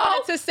you- really No,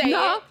 wanted to say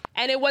no. it,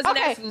 and it wasn't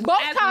Okay, as both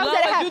as times low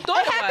that as you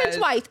thought it happened was.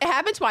 twice. It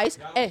happened twice.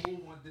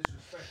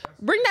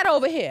 Bring that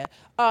over here.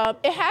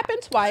 It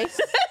happened twice.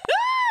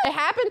 It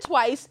happened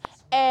twice,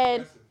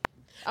 and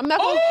I'm not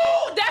gonna.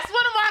 Oh, that's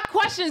one of my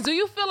questions. Do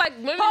you feel like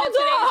women Hold in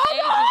today's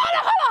age?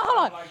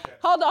 on.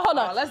 Hold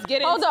on. Let's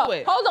get Hold into on.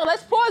 it. Hold on.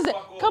 Let's pause it.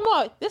 Come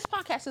on. This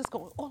podcast is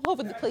going all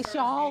over the place,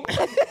 y'all.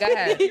 Go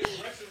ahead.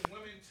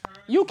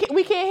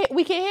 We can't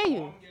hear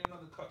you.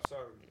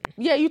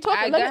 Yeah, you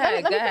talking. Go Let ahead,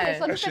 me go finish. ahead.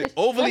 Let me That shit, finish.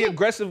 overly Let me-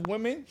 aggressive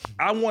women.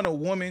 I want a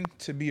woman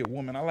to be a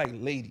woman. I like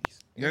ladies.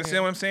 You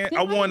understand what I'm saying? Yeah,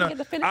 I I wanna. didn't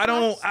get to finish I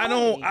don't. my I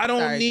don't. story. I don't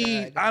Sorry,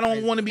 need. go I don't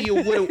ahead. want to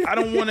be I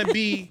don't want to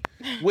be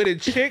with a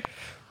chick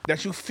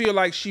that you feel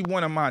like she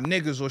one of my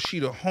niggas or she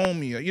the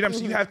homie. Or, you know what I'm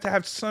saying? You have to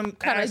have some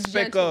Kinda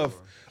aspect gentle. of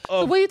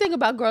So what do you think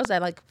about girls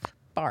that like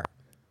fart?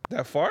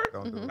 that fart.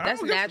 Don't do it. I That's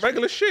don't guess natural.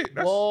 regular shit.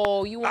 That's,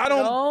 Whoa, you I want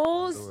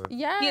don't- those?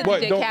 Yeah. He a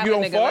What, DJ don't- you Khaled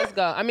don't nigga. fart? Let's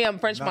go. I mean, I'm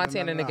French Nah,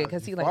 Montana nah, nigga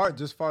because he like. fart,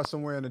 just fart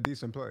somewhere in a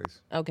decent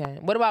place. Okay.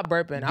 What about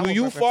burping? I Do will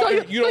you burp. fart? So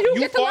you, You so you you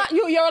get to fart?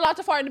 you're allowed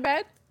to fart in the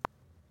bed?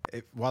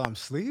 While I'm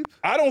asleep?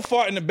 I don't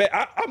fart in the bed.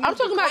 I'm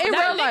talking about in Nah,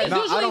 real life. niggas No,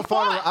 I usually don't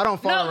fart. I don't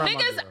fart No, around my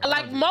niggas girl. I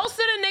like don't do most of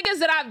the niggas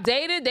that I've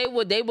dated, they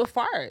would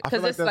fart I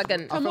feel because it's like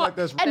an. I feel like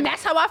that's And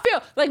that's how I feel.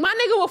 Like my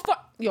nigga will fart.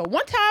 Yo,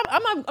 one time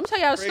I'm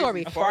telling y'all a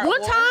story. Fart.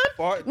 One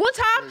Fart.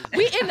 time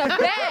we in the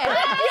bed.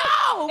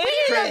 Yo, we in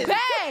Crazy. the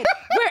bed.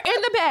 We're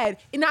in the bed,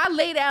 and I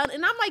lay down,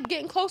 and I'm like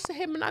getting close to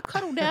him, and I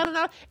cuddle down,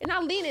 and I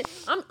lean it.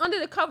 I'm under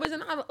the covers,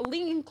 and I'm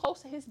leaning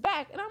close to his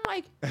back, and I'm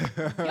like,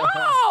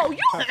 yo, you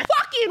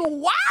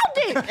fucking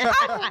wildin'.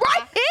 I'm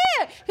right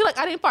here. He like,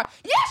 I didn't fart.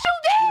 Yes,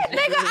 you did,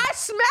 nigga. I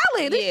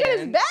smell it. This Yeah. shit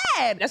is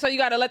bad. That's why you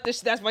gotta let the.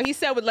 That's what he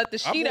said would let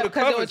the I'm sheet on up the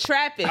because it would covers.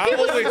 trap it. I,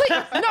 always,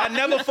 No. I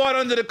never fart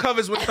under the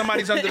covers when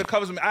somebody's under the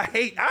covers with me. I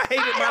hate it I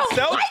don't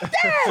myself, like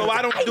that. so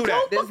I don't do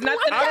that. There's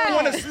nothing. I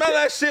don't want to smell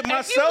that shit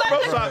myself,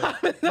 bro. So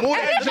I move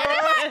that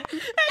jar.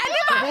 And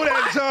then my pull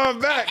that John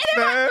back,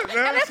 man. You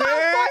know what I'm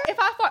saying? If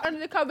I fart under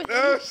the covers, You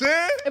know what I'm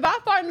saying? if I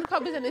fart under the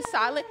covers and it's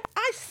silent,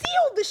 I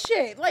seal the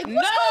shit. Like, what's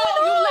No,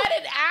 going you on?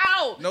 let it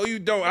out. No, you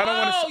don't. I don't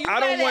No, want you to. I let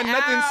don't want it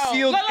nothing out.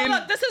 sealed Look, in.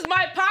 look, this is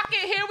my pocket.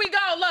 Here we go.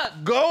 Look.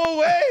 Go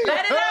away.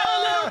 Let it out a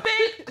little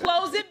bit.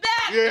 Close it back.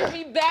 Yeah. Get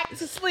me back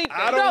to sleeping.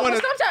 I don't wanna-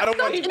 I don't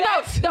want-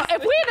 No,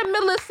 if we're in the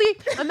middle of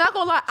sleep, I'm not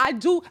gonna lie, I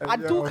do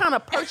yo. kind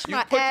of perch You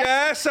my put your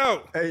ass. ass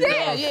out. Hey, Yeah, yo.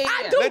 yeah,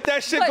 I yeah. do. Let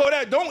that shit But- go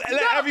there. Don't let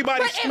No,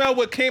 everybody but if- smell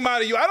what came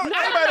out of you. I don't.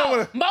 Everybody don't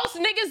want to. Most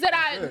niggas that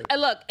I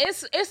look,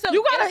 it's a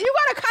You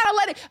gotta kind of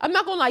let it. I'm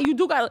not gonna lie, you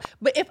do gotta.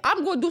 But if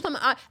I'm gonna do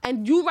something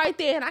and you right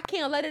there and I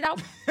can't let it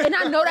out, and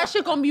I know that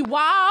shit gonna be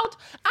wild,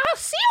 I'll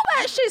seal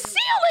that shit. Seal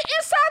it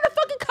inside the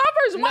fucking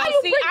covers. No, Why you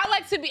see, bring? I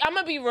like to be. I'm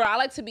gonna be real. I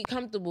like to be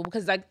comfortable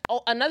because, like,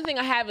 another thing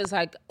I have is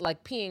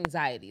like pee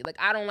anxiety. Like,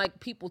 I don't like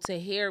people to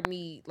hear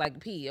me like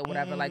pee or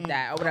whatever, like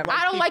that or whatever.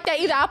 I don't like that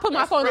either. I'll put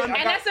my phone on.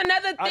 And that's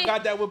another I thing.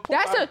 got that with.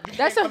 That's a- You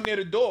that's can't a- come near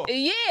the door.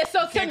 Yeah,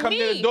 so Can't to come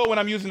near the me, door when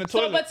I'm using the so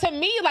toilet. but to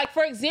me, like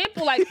for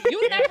example, like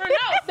you never know.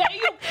 Say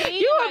you pee,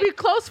 You like, would be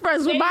close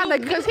friends with say my you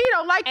nigga because he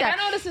don't like and I that.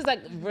 know this is like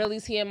really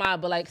TMI,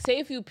 but like say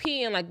if you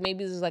pee and like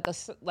maybe there's like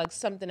like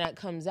something that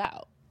comes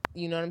out.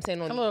 You know what I'm saying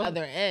on the little-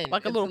 other end,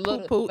 Like a It's little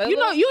poo poo. like a You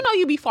know little-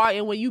 you be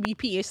farting when you be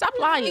peeing. Stop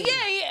lying. Yeah,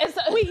 yeah. It's,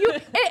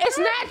 It's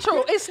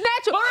natural. It's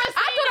natural. But I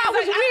thought I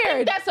was I think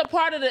weird. that's a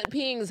part of the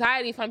pee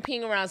anxiety. If I'm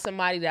peeing around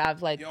somebody that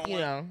I've like, You you don't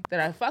know, that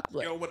I fucked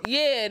with. You don't want-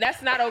 Yeah,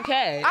 that's not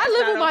okay. I That's live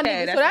not with my okay. nigga,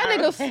 so That's that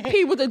not nigga okay.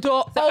 pee with the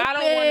door So open. I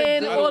don't wanna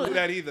do- I all- don't do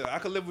that either. I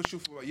could live with you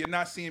for. You're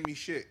not seeing me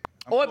shit.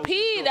 I'm Or close to the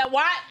pee. door. That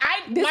why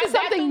This my is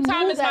something bathroom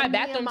time new is that my me and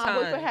bathroom my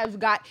boyfriend time. has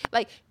got.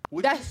 Like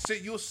Would you that's.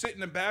 sit? You'll sit in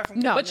the bathroom.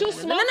 No. But you No,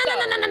 smoke.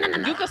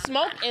 no. You can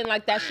smoke and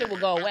like that shit will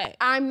go away.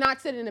 I'm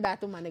not sitting in the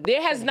bathroom, my nigga.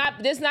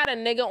 There's not a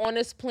nigga on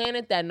this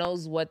planet that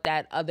knows what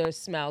that other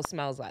smell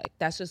smells like.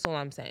 That's just all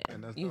I'm saying.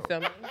 that's You dope. feel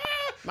me?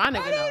 My nigga I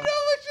don't know knows.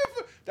 what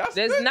you. That's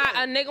There's good, not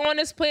though. a nigga on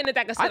this planet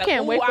that can say I like,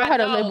 can't "Ooh, wait for I her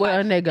to know," live with like-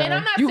 a nigga. And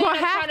I'm not You saying gonna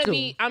I'm have trying to to.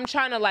 be. I'm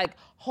trying to like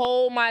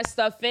hold my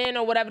stuff in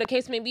or whatever the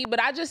case may be.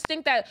 But I just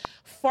think that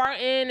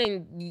farting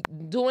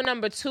and doing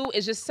number two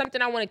is just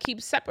something I want to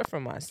keep separate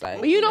from us. Like,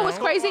 But you know what's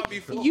What we crazy? talking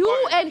about before You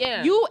farting? and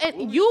Yeah. you What and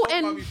we you talking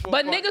about and. before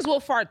but farting? niggas will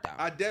fart though.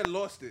 I dead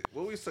lost it.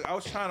 What we say? I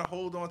was trying to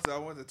hold on to. I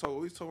wanted to talk.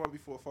 What we talking about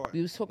before farting?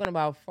 We was talking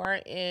about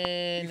farting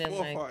and Before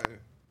like farting.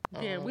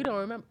 Damn, we don't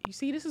remember. You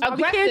see, this is why we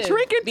aggressive. can't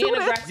drink into Being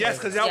it. aggressive. Yes,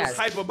 because y'all Yes. was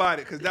hype about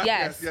it. Because that's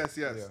Yes.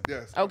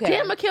 yes. Okay.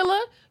 Damn, Akilla,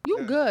 you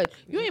Yeah. good.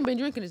 You ain't been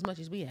drinking as much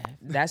as we have.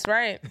 That's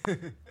right.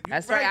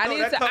 That's right, right. I though.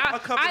 needed That to. cup- my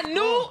cup I is knew.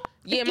 gone.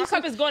 Yeah, my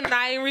cup is gone and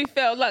I ain't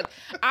refilled. Look,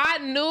 I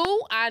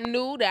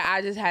knew that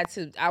I just had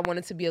to. I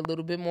wanted to be a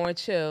little bit more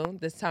chill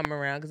this time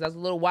around because I was a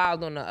little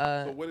wild on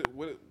the. So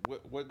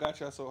what got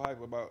y'all so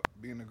hype about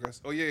being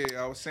aggressive? Oh yeah.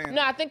 I was saying.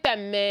 No, I think that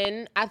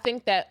men. I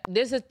think that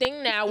there's a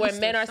thing now where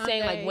Easter men are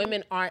saying like Sunday.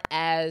 women aren't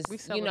as We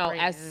you know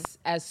celebrating.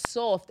 as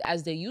soft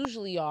as they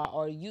usually are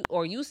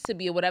or used to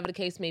be or whatever the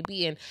case may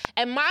be.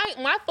 And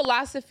my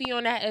philosophy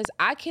on that is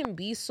I can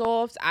be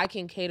soft, I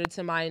can cater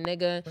to my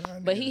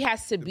nigga, but he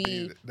has to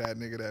be. that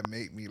nigga that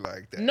make me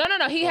like that. No.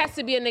 He has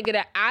to be a nigga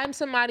that I'm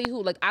somebody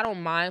who like I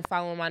don't mind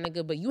following my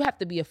nigga, but you have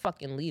to be a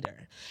fucking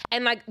leader.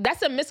 And like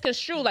that's a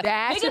misconstrued. Like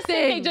That's niggas the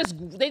thing.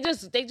 think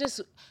they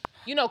just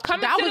you know come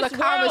That into was this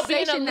a world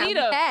being a conversation that we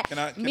leader. had.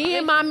 Can Me I-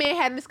 and my man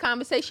had this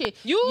conversation.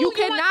 You want-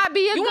 cannot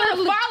be a You good want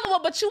a leader. follower,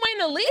 but you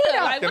ain't a leader.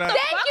 Like, Can what I- the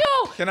Thank fuck?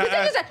 you. Can The I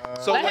thing is ask?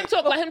 that- So Let him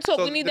talk. Let him talk.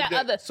 so We need the- that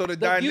other. So the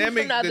view from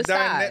dynamic, the other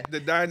side. the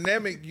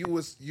dynamic you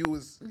was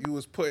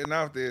putting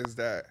out there is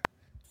that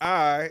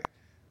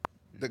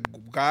the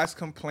guys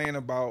complain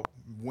about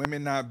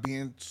women not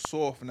being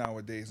soft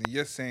nowadays, and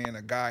you're saying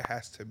a guy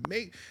has to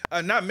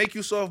not make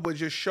you soft, but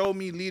just show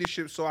me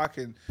leadership so I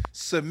can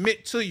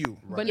submit to you.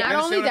 But You not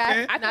understand only what I'm that,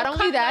 saying? I not feel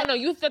only that. No,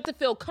 you have to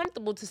feel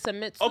comfortable to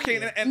submit to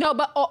Okay, you. and No,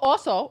 but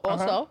also,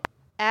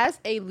 as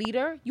a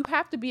leader, you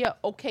have to be an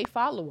okay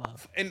follower.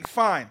 and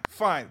fine.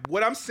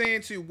 What I'm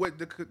saying to you, what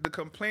the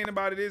complaint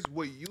about it is,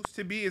 what used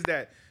to be is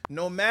that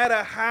no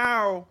matter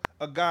how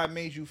a guy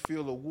made you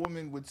feel, a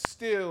woman would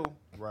still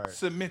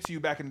submit to you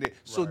back in the day.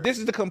 So this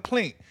is the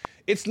complaint.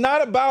 It's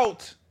not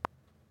about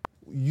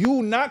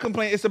you not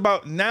complaining. It's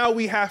about now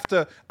we have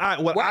to. I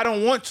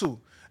don't want to.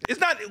 It's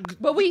not.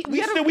 But we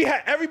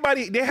had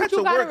everybody. They had you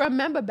to gotta work.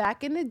 remember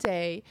back in the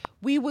day,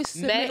 we was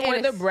submitting.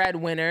 Men were the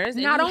breadwinners.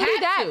 and Not you only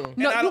had that, to.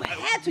 no, And I you don't-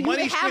 had to. You Money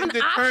didn't have shouldn't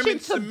an option determine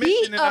to submission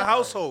be in the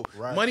household.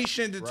 Right. Money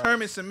shouldn't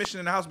determine submission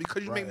in the house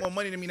because you make Right. more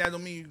money than me. That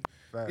don't mean you.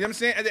 Right. You know what I'm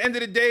saying? At the end of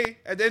the day,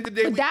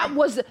 But that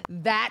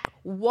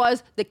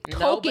was the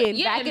token but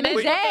yeah, back in men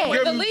the day.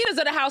 were the leaders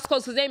of the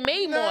household because they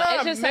made more. Nah,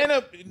 It's just men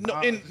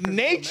like, in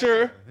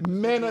nature,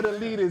 men are the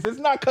leaders. It's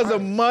not because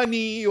of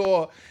money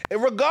or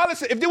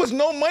regardless. If there was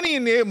no money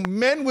in there,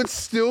 men would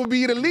still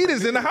be the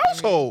leaders in the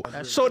household.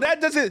 So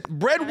that doesn't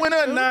breadwinner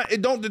or not.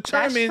 It don't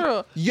determine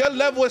true. your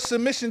level of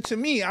submission to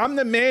me. I'm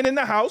the man in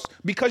the house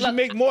because you Look,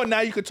 make more. Now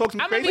you can talk to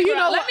me I'm gonna crazy. be you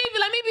real. know let what? me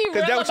be 'Cause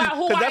real that's what about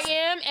you- who 'cause I that's-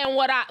 am and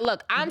what I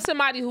look. I'm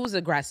somebody who's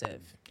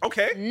aggressive.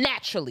 Okay.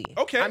 Naturally.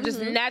 Okay. I'm just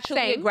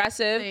naturally Same.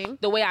 aggressive. Same.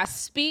 The way I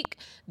speak,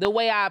 the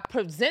way I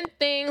present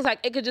things, like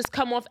it could just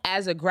come off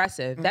as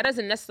aggressive. That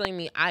doesn't necessarily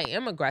mean I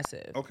am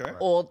aggressive. Okay.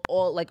 All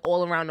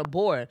around the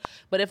board.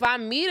 But if I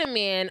meet a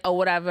man or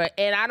whatever,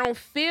 and I don't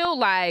feel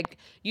like,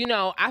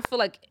 I feel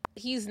like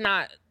he's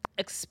not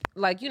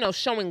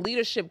showing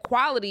leadership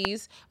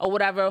qualities or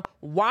whatever,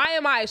 why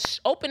am I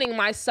opening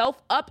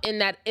myself up in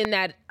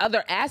that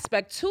other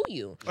aspect to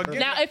you? Again,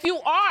 Now, if you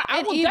are,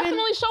 I will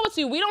definitely show it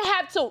to you. We don't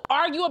have to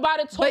argue about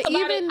it, talk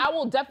about it. I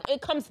will definitely,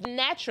 it comes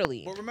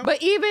naturally.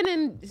 But even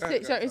in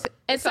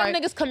And some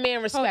niggas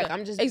command respect.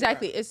 I'm just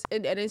exactly. It's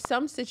and in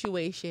some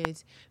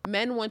situations,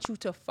 men want you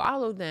to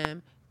follow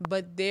them,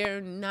 but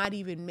they're not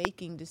even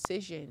making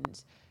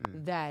decisions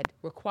that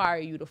require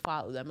you to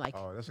follow them. Like,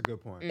 Oh, that's a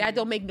good point. that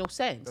don't make no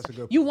sense. That's a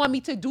good You point. want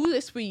me to do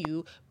this for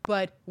you,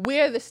 but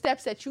where are the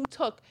steps that you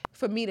took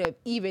for me to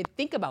even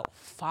think about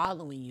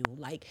following you?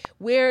 Like,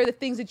 where are the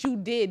things that you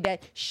did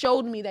that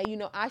showed me that,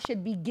 I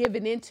should be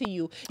giving into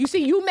you? You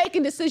see, you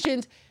making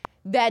decisions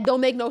that don't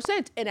make no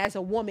sense. And as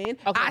a woman,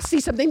 I see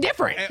something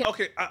different. And,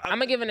 okay, I'm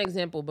gonna give an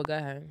example, but go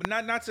ahead.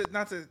 not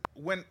to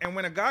when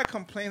a guy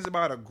complains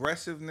about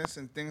aggressiveness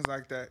and things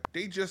like that,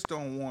 they just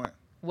don't want.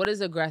 What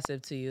is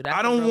aggressive to you? That's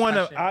I the don't real want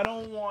question.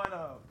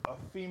 a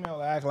female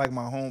to act like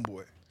my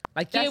homeboy.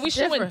 Like, That's we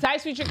shooting different.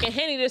 dice, we drinking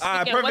Henny this All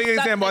right, weekend. perfect What's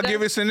up, example. I'll nigga?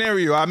 give you a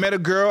scenario. I met a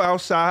girl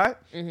outside.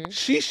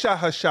 She shot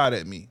her shot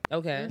at me.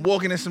 Okay.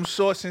 Walking in some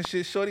shorts and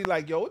shit. Shorty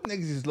like, yo, what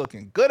niggas is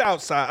looking good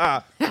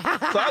outside. So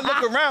I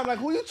look around like,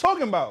 who you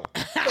talking about?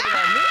 You talking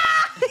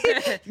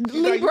about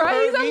me? Libra,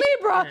 he's a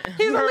Libra. He's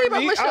You a heard Libra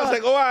me? for sure. I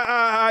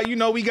was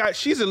like, we got,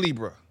 she's a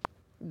Libra.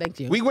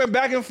 Thank you. We went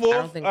back and I forth.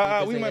 don't think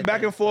Libras We are went your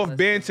back and thing. forth,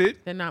 bantered.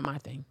 They're not my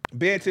thing.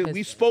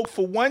 We spoke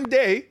for one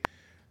day.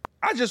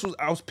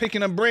 I was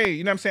picking a brain.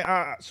 You know what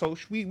I'm saying? So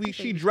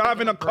she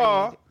driving a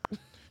car.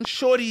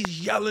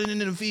 Shorty's yelling in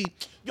the V.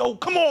 Yo,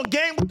 come on,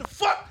 gang. What the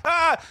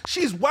fuck?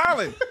 She's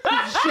wilding.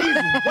 She's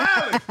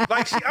wilding.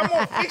 Like I'm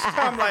on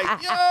FaceTime.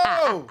 Like,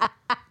 yo,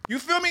 you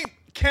feel me?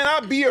 Can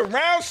I be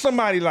around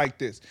somebody like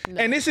this?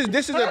 No. And this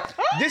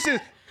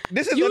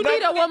is You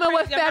need a woman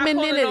with I'm not calling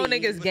no femininity.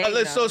 niggas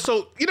gay,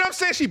 so you know what I'm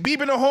saying? She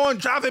beeping the horn,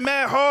 driving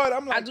mad hard.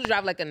 I'm like, I do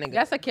drive like a nigga.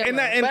 That's a killer. And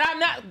that- and- but I'm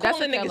not That's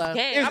calling a killer. niggas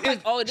gay. I'm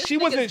like, oh, this she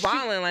wasn't. nigga's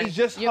violent. Like, It's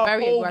just You're her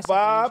very whole aggressive when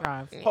you vibe.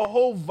 drive. Her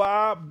whole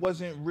vibe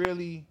wasn't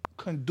really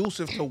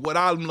conducive to what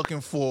I'm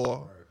looking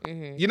for.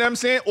 You know what I'm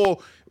saying? Or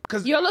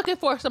because You're looking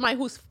for somebody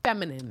who's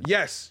feminine.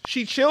 yes,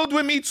 she chilled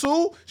with me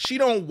too. She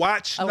don't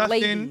watch A nothing.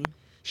 lady.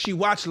 She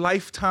watched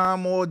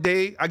Lifetime all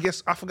day. I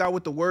guess I forgot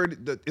what the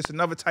word. It's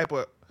another type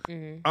of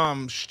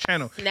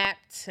channel.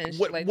 snapped and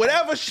shit like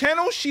Whatever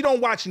channel, she don't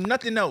watch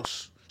nothing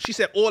else. She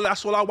said,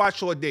 that's all I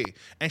watch all day.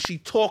 And she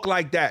talk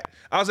like that.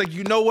 I was like,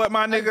 you know what,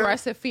 my nigga?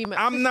 Aggressive female.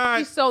 I'm not,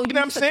 She's so, you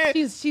know what I'm saying?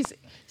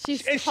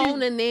 She's And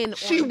honing in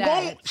on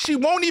that. She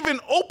won't even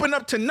open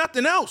up to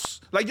nothing else.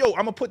 Like, yo, I'm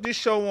gonna put this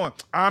show on.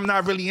 I'm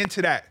not really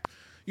into that.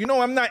 You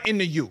know, I'm not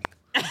into you.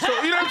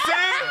 So, you know what I'm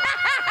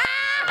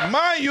saying?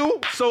 Mind you,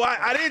 so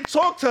I didn't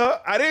talk to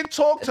her. I didn't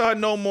talk to her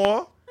no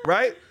more,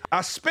 right?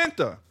 I spent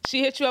her.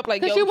 She hit you up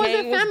like, 'Cause yo, she wasn't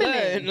gang was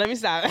feminine. good. Let me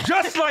stop.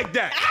 Just like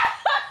that.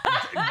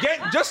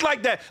 Just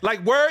like that.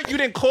 Like, word, you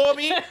didn't call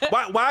me?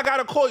 Why I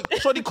gotta call you?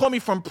 Shorty called me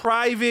from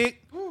private.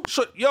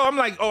 So, yo, I'm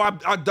like,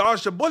 I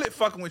dodged a bullet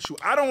fucking with you.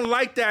 I don't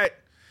like that.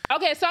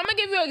 Okay, so I'm gonna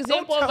give you an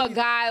example Don't of tell a me.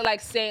 guy like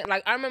saying,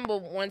 like, I remember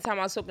one time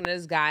I was talking to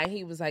this guy and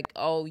he was like,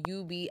 oh,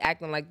 you be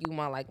acting like you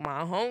my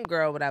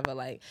homegirl, whatever,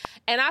 like.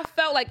 And I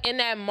felt like in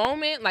that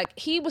moment, like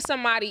he was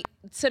somebody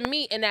to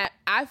me in that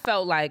I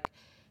felt like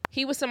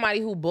he was somebody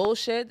who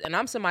bullshit and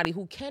I'm somebody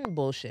who can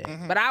bullshit.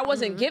 But I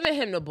wasn't giving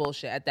him the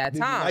bullshit at that Did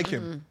you time. like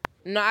him?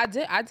 No, I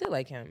did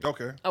like him.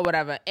 Okay. Or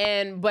whatever.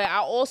 But I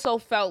also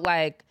felt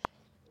like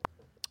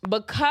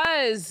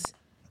because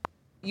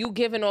you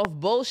giving off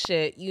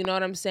bullshit, you know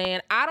what I'm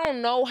saying? I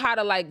don't know how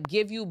to like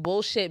give you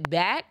bullshit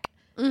back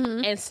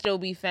and still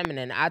be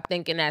feminine. I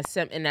think in that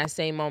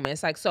same moment.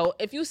 It's like, so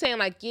if you saying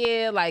like,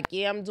 yeah,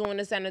 I'm doing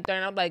this and the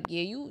third, I'm like,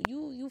 yeah,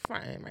 you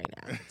fronting right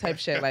now. Type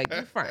shit. Like,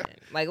 you fronting.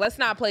 Like, let's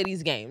not play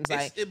these games.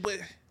 Like, But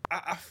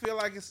I feel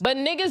like it's. but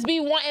niggas be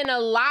wanting a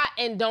lot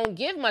and don't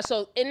give much.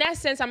 So in that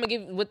sense, I'm gonna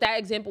give with that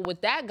example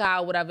with that guy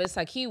or whatever. It's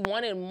like he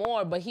wanted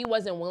more, but he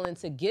wasn't willing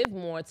to give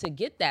more to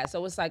get that.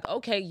 So it's like,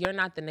 okay, you're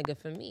not the nigga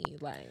for me.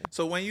 Like,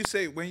 So when you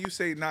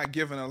say not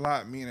giving a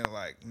lot, meaning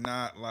like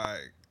not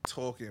like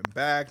talking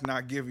back,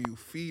 not giving you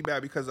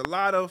feedback, because a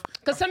lot of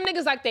cause some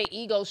niggas like their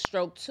ego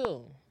stroke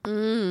too.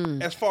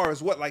 as far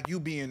as what, like you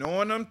being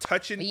on them,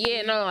 touching.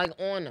 Yeah, no, like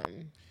on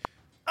them.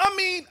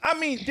 I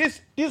mean,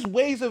 there's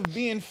ways of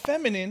being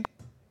feminine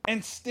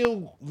and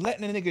still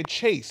letting a nigga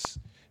chase.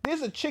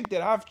 There's a chick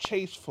that I've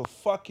chased for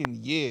fucking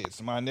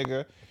years, my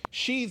nigga.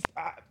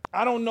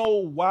 I don't know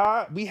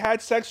why. We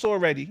had sex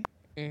already.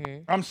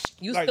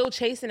 You still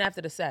chasing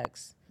after the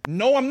sex.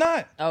 No, I'm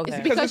not. Okay.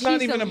 It's because it's not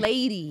she's even a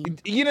lady.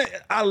 You know,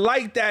 I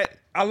like that.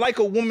 I like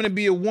a woman to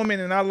be a woman,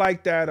 and I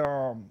like that.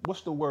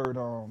 What's the word?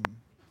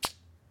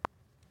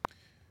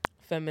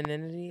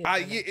 femininity.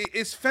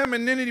 It's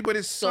femininity, but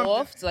it's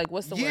soft. Like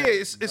what's the word? Yeah,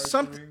 it's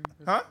something.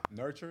 Huh?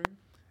 Nurturing.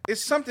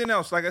 It's something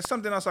else. Like it's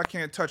something else I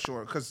can't touch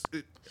on because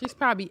She's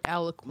probably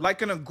eloquent.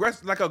 like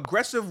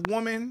aggressive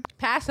woman.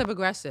 Passive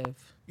aggressive.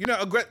 You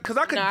know, because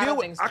I could No, I deal don't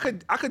with think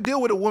so. I could deal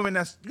with a woman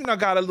that's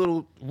got a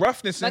little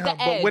roughness Like in her. an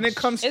But when it edge.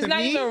 comes it's to not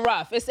me, even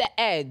rough. It's an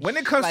edge. when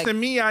it comes Like, to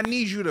me, I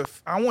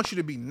want you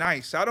to be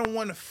nice. I don't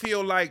want to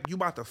feel like you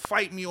about to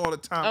fight me all the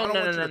time. Oh, I don't no,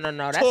 want no, you to no,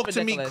 no, that's talk to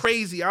me ridiculous.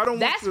 crazy. I don't.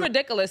 That's want you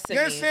ridiculous to You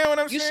me. understand what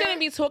I'm You saying? shouldn't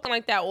be talking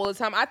like that all the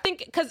time. I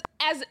think because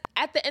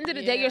at the end of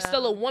the day, you're Yeah.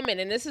 still a woman,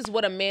 and this is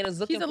what a man is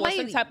looking She's a for. Some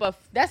lady. type of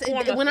That's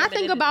form of when I think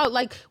femininity. about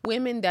like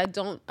women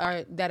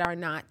that are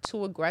not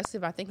too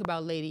aggressive. I think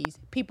about ladies,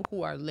 people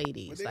who are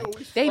ladies. they Like,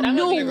 always they fuck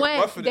knew nigga when.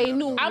 rougher than They them,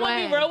 knew though. when. I'm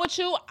gonna be real with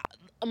you.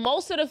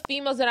 Most of the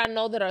females that I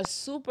know that are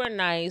super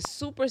nice,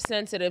 super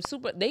sensitive,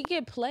 they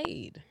get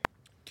played.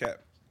 Cap.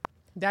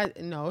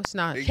 That no, it's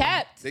not. They-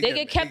 Kept. They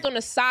get kept on the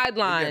They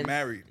sidelines. get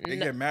married. They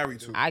get married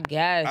too. I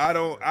guess. I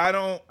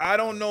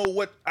don't know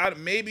what.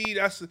 Maybe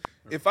that's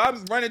if I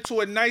run into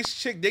a nice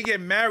chick, they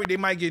get married. They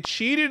might get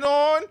cheated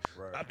on.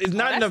 Right. It's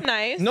not That's enough.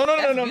 nice. No.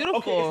 That's Okay,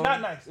 beautiful. it's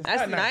not nice. It's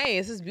That's not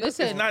nice. It's beautiful.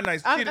 Listen, It's not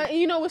nice.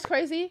 You know what's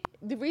crazy?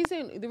 The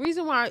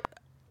reason why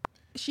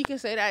she can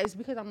say that is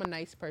because I'm a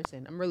nice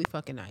person. I'm really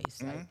fucking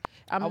nice. Like,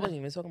 I wasn't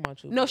even talking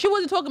about you. No, she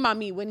wasn't talking about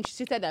me when she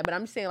said that, but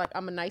I'm saying like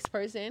I'm a nice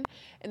person.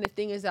 And the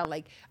thing is that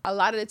like a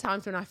lot of the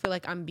times when I feel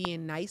like I'm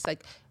being nice,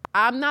 like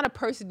I'm not a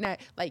person that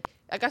like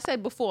I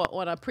said before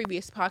on a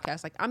previous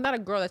podcast, like I'm not a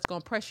girl that's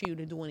gonna pressure you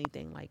to do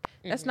anything. Like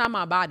that's not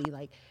my body.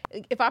 Like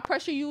if I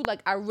pressure you,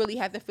 like I really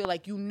have to feel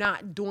like you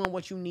not doing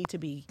what you need to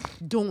be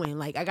doing.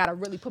 Like I gotta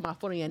really put my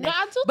foot on your No, neck.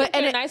 I do think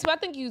and you're it- nice, but I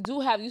think you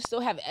still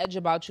have edge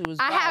about you as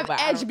well. I have but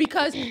edge don't-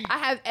 because I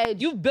have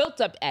edge. You've built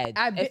up edge,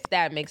 if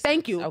that makes sense.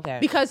 Thank you. Okay.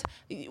 Because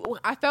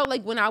I felt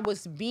like when I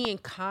was being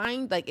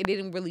kind, like it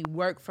didn't really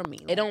work for me.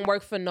 It don't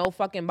work for no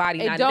fucking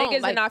body. It Now, don't.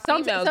 niggas Like, and not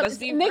some- females. some- Let's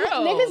be niggas,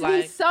 real. Niggas like,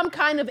 need some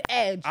kind of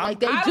edge. Like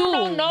they I do. don't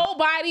know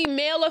nobody,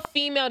 male or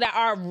female, that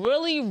are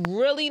really,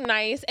 really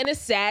nice. And it's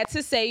sad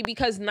to say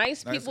because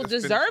nice Nice people is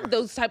finished deserve last.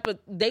 those type of.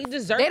 They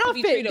deserve They to don't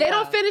be fit. treated They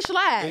well. don't finish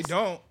last. They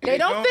don't. They They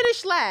don't don't.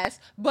 finish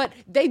last, but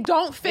they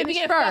don't They be finish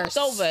getting first. fucked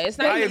over. It's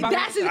not They- even about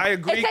that's it. I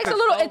agree, It takes a 'cause-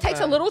 little. It takes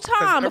a little 'Cause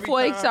time every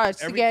before it time- starts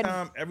to get.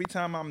 Every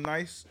time I'm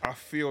nice, I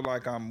feel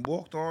like I'm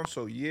walked on.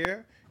 So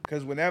yeah,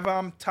 because whenever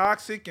I'm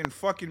toxic and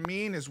fucking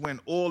mean is when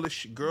all the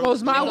girls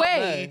Goes my want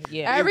way. me,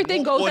 Yeah.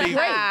 Everything they goes want-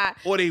 great.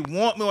 or they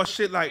want me or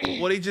shit like,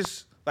 or they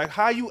just like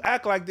how you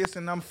act like this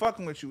and I'm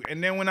fucking with you.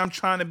 And then when I'm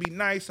trying to be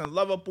nice and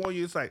love up on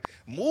you, it's like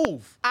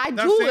move. I You do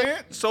know what I'm it.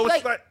 saying? So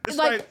it's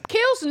like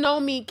Kills know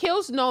me.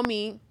 Kills know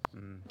me.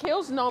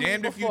 Kills know me.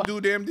 damned if you before.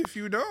 do, damned if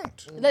you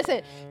don't.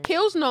 Listen,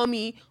 Kills know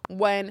me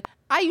when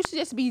I used to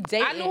just be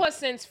dating. I knew her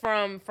since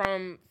from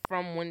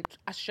when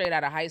I straight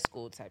out of high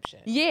school type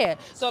shit. Yeah.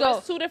 So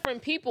that's two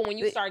different people when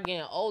you start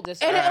getting older.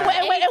 So And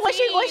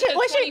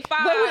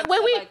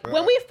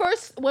when we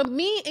first, when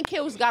me and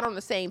Kills got on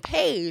the same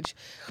page,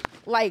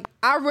 like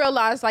I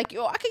realized, like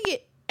yo, I could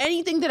get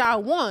anything that I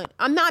want.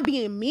 I'm not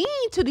being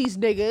mean to these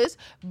niggas,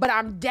 but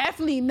I'm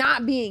definitely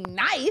not being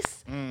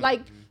nice.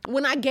 Like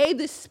when I gave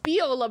this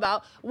spiel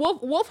about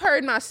Wolf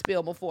heard my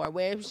spiel before,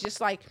 where it was just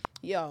like,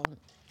 yo,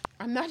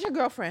 I'm not your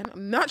girlfriend.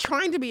 I'm not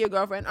trying to be your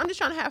girlfriend. I'm just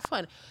trying to have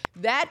fun.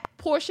 That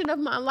portion of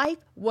my life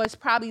was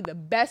probably the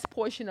best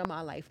portion of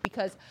my life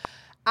because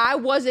I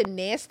wasn't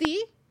nasty,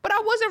 but I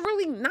wasn't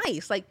really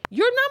nice. Like,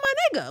 you're not my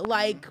nigga.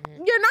 Like,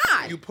 you're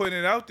not. You putting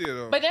it out there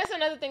though. But that's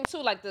another thing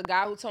too. Like the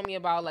guy who told me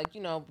about like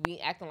me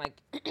acting like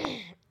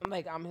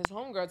like I'm his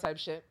homegirl type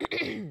shit.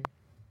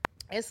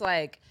 It's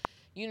like,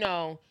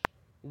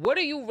 what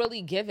are you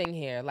really giving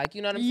here? Like,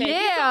 you know what I'm saying?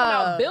 You're talking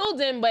about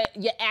building, but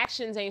your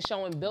actions ain't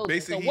showing building.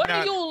 Basically, so what he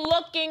are not- you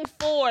looking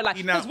for? Like,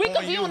 he not because we could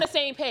on be you. on the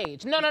same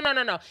page. No.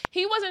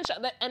 He wasn't,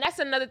 and that's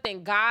another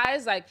thing,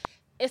 guys. Like,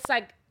 it's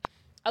like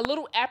a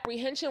little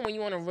apprehension when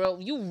you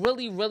on you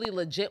really, really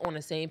legit on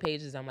the same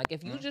page as them. Like,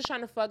 if you just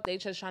trying to fuck, they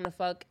just trying to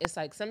fuck. It's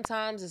like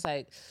sometimes it's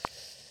like.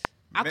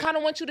 I kind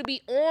of want you to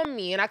be on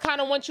me, and I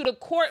kind of want you to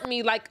court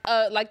me, like.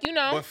 But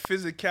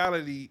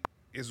physicality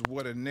is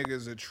what a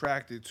nigga's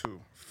attracted to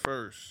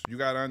first. You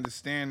gotta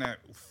understand that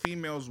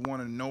females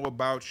want to know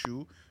about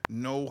you,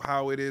 know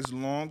how it is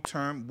long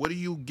term. What are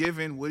you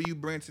giving? What are you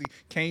bringing to?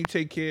 Can you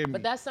take care of me?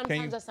 But that's Can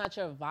sometimes you- that's not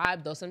your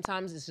vibe though.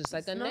 Sometimes it's just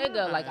like a It's nigga.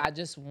 not. Like I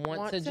just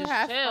want to just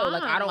have chill.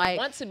 Like I don't fun.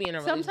 want to be in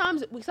a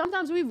relationship.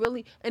 Sometimes we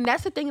really, and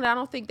that's the thing that I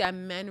don't think that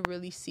men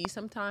really see.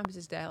 Sometimes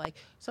is that like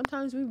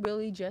sometimes we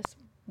really just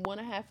want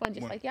to have fun,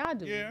 just like y'all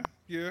do.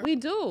 Yeah. We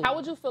do. How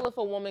would you feel if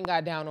a woman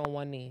got down on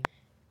one knee?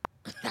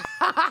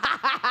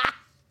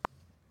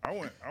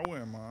 I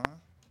wouldn't mind.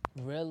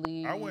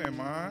 Really? I wouldn't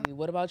mind.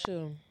 What about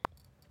you?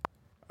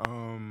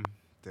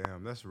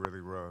 Damn, that's really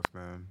rough,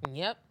 man.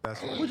 Yep.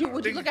 That's really Would you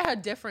rough. look at her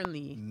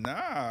differently?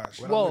 Nah.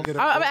 Wolf. look at it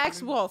I'm differently-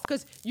 ask Wolf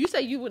because you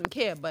say you wouldn't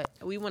care, but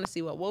we want to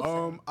see what Wolf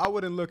said. I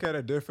wouldn't look at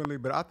it differently,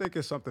 but I think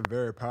it's something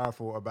very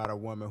powerful about a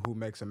woman who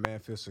makes a man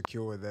feel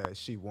secure that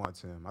she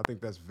wants him. I think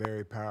that's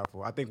very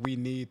powerful. I think we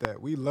need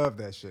that. We love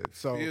that shit.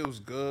 So Feels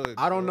good.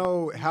 I don't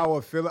know how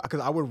I feel because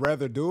I would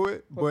rather do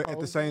it, but at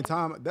the same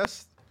time,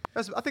 that's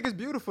I think it's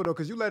beautiful though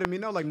because you letting me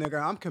know like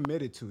nigga, I'm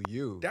committed to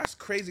you. That's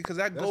crazy because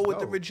I go That's with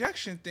the dope.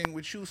 rejection thing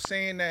with you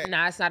saying that.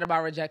 Nah, it's not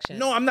about rejection.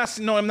 No, I'm not.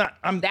 No, I'm not.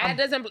 That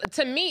doesn't.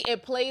 To me,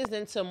 it plays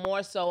into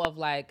more so of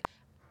like,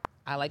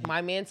 I like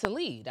my man to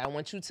lead. I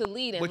want you to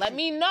lead and But let you-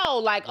 me know,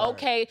 like,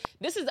 okay,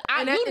 this is.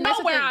 And that- You and know that's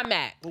the where thing. I'm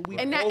at. But we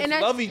And that- both and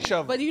that's- love each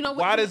other. but you know what-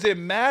 Why does it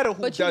matter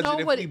who but you does know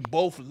it if what- we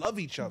both love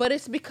each other? But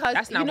it's because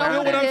That's not you know where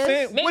what I'm it at. is?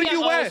 saying? Maybe What are I'm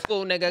you old at?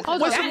 school, nigga. 'cause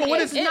Hold What's on. that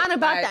what is is- It's it, not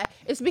about like, that.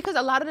 It's because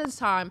a lot of the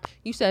time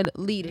you said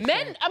leadership.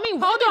 Men, I mean,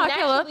 Hold women on,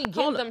 Kayla. naturally give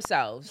Hold on.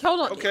 themselves. Hold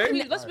on.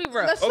 Okay. Let's be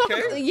real. Let's talk.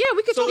 Okay. Yeah,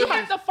 we could So talk We if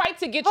about have to fight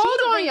to get Hold you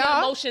to on, bring your y'all.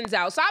 emotions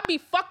out. So I'd be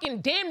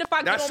fucking damned if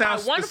I That get on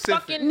sounds my one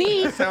specific. fucking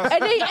knee. That sounds-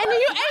 And then you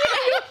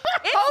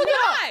It's hold not.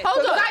 on.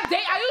 Hold 'Cause on.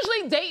 I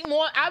usually date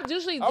more. I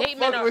usually date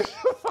men.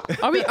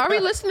 Are we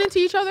listening to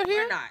each other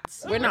here? We're not.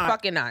 We're not.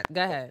 Fucking not.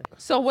 Go ahead.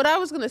 So what I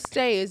was gonna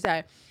say is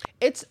that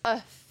it's a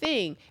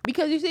thing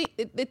because you see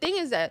the thing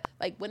is that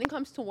like when it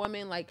comes to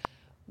women, like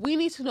we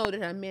need to know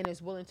that a man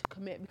is willing to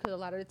commit because a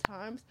lot of the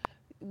times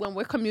when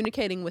we're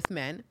communicating with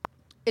men,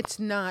 it's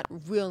not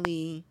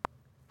really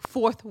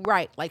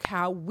forthright like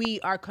how we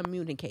are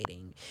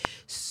communicating.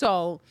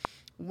 So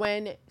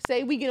when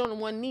say we get on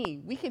one knee,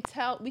 we can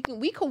tell we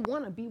could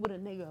want to be with a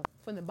nigga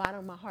from the bottom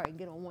of my heart and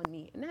get on one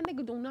knee, and that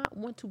nigga do not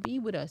want to be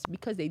with us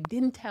because they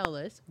didn't tell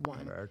us.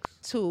 One, Facts.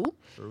 two,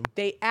 True.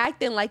 they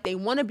acting like they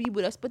want to be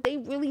with us, but they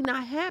really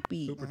not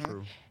happy. Super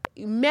true.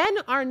 Men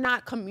are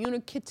not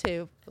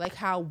communicative like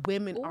how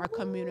women are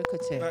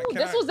communicative. Can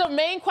This I- was the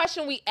main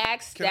question we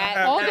asked. Can I That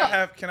have? Hold Can I on.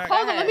 have? Can I?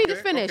 Hold on, let me just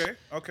Okay, finish.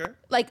 Okay.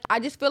 Like I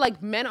just feel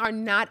like men are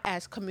not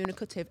as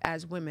communicative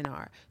as women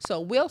are.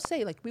 So we'll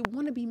say like we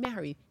want to be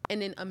married,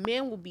 and then a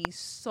man will be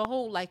so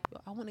like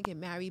I want to get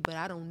married, but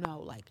I don't know.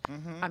 Like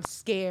I'm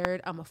scared,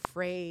 I'm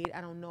afraid,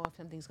 I don't know if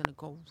something's gonna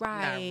go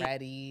right. not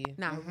ready.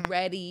 Not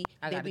ready.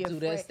 I They gotta be do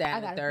this, that, I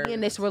and the gotta third. be in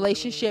this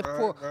relationship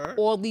for right.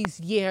 all these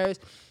years.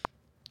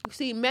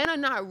 See, men are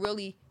not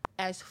really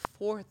as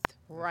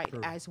forthright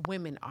as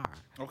women are.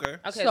 Okay.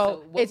 Okay,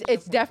 So what it's was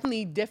it's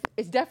definitely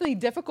it's definitely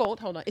difficult.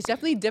 Hold on, it's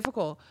definitely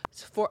difficult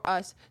for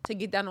us to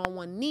get down on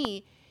one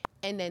knee,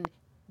 and then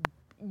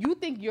you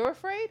think you're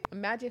afraid.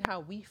 Imagine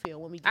how we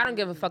feel when we. Get I on don't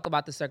give a one knee. fuck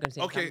about the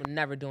circumstance. Okay. I'm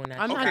never doing that.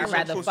 I'm not I'd doing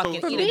rather that.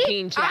 fucking So- eat so- a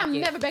jean jacket. I'm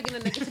never begging a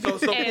nigga to So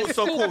do and cool.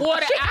 So scoop cool.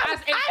 water Shit, eyes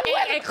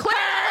and clear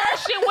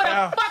that shit with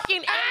Yeah. a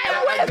fucking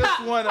I air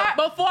just wanna.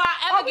 before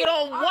I ever get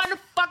on one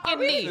fucking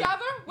we knee. together?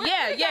 We're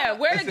Yeah,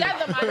 we're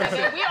together, my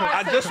nigga. We are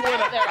I just wanna.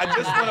 together.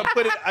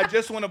 I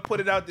just wanna put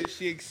it out that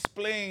she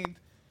explained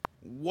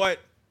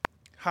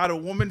how the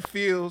woman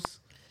feels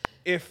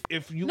if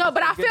you. No,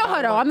 but I feel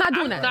her though. I'm not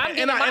doing No, that. I'm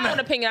giving my own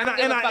opinion. I don't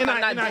give a fuck. I'm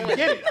not I doing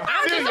get it. it. I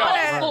I'm feel just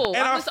y'all. old school.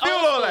 And I'm I just feel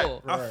old all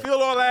school. that. I feel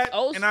all that,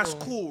 Old and that's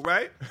school. cool,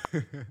 right?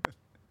 You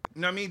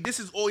know what I mean? This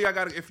is all y'all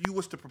got if you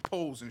was to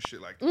propose and shit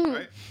like that, Mm-hmm.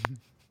 right?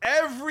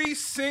 Every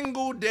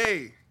single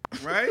day,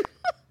 right?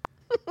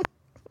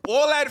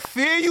 All that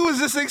fear you was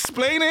just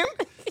explaining,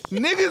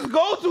 niggas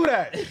go through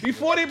that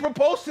before they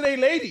propose to their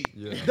lady.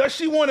 Yeah. Does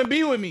she want to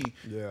be with me?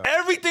 Yeah.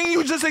 Everything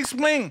you just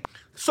explained.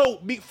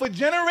 So for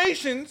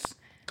generations,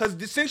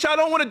 because since y'all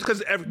don't want to, because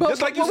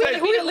just like you We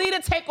said, need a leader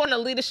take on the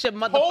leadership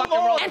hold motherfucking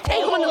role. on, And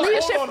take hold on the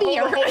leadership hold on,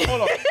 fear.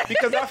 hold on.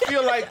 Because I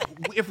feel like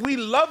if we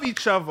love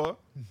each other,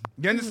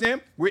 you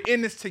understand? We're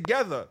in this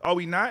together, are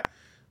we not?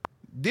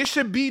 There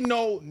should be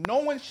no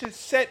one should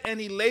set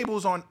any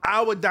labels on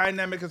our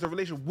dynamic as a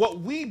relationship. What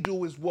we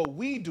do is what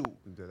we do.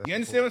 that's You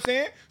understand what I'm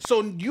saying?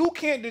 So you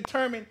can't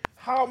determine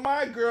how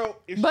my girl,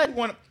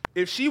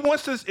 if she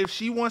wants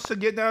to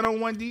get down on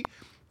one D,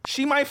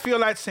 she might feel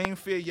that same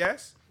fear,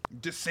 yes.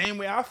 The same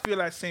way I feel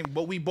that same,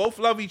 but we both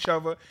love each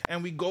other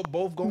and we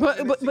both go. But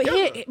here's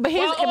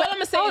Well, all but- I'm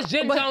gonna say is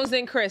Jim but- Jones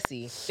and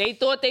Chrissy. They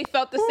thought they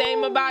felt the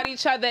same about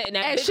each other, and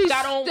that And bitch she's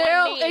got on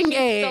still one knee, and she's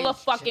still a engaged.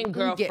 fucking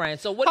girlfriend.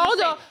 So what Hold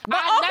do you on. say? But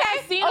I've okay,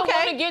 never seen okay. a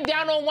woman get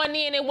down on one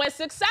knee and it went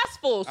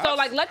successful. So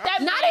like, let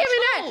that Not man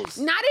even choose.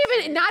 that.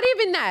 Not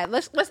even that.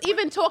 Let's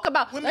even talk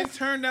about. Women let's-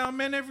 turn down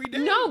men every day.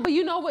 No, but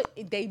you know what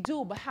they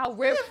do. But how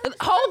rare?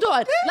 Hold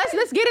on.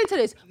 Let's get into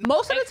this.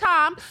 Most of the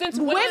time, Since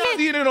women.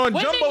 see it on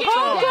women Jumbo get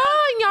Time. Hold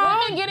on, y'all.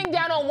 Women getting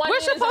down on one We're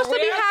knee is a supposed to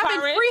be rare having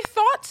occurrence. free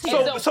thoughts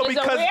here. It's So a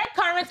because- rare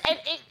occurrence, and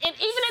even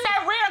in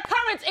that rare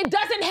occurrence, it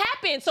doesn't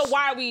happen. So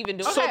why are we even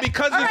doing So it?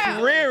 because all it's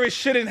right. rare, it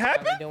shouldn't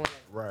happen. Doing it.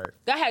 Right.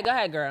 Go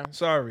ahead, girl.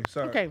 Sorry.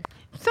 Okay.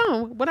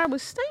 So what I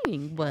was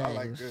saying was. I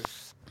like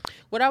this.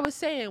 What I was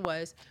saying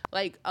was,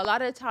 like, a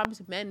lot of the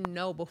times men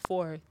know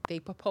before they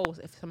propose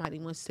if somebody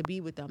wants to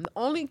be with them. The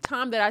only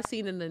time that I've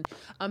seen in the,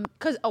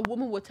 because a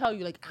woman will tell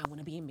you, like, I want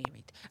to be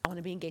married, I want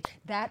to be engaged.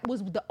 That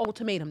was the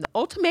ultimatum. The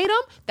ultimatum,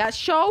 that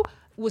show,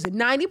 was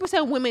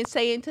 90% women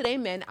saying to their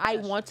men, I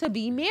want to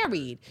be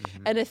married.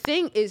 And the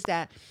thing is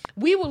that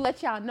we will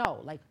let y'all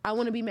know, like, I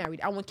want to be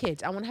married. I want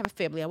kids. I want to have a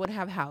family. I want to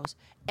have a house.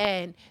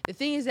 And the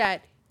thing is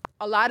that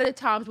a lot of the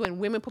times when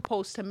women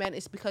propose to men,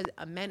 it's because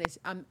the man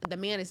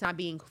is not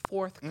being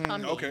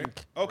forthcoming.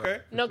 Okay.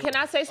 No, can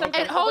I say something?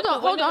 And hold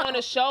on. On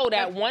the show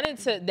that wanted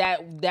to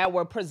that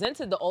were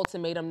presented the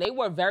ultimatum, they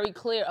were very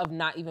clear of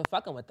not even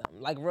fucking with them.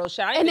 Like real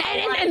shit. And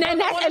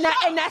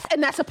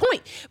that's a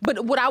point.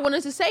 But what I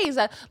wanted to say is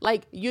that,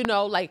 like, you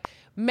know, like,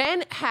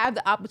 men have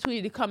the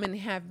opportunity to come in and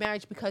have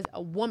marriage because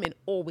a woman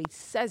always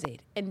says it.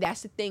 And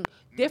that's the thing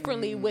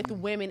differently with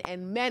women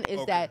and men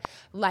is that,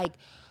 like,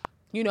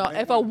 you know,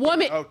 if a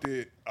woman out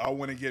there, I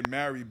want to get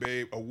married,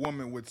 babe, a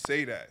woman would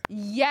say that.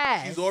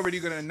 Yes. She's already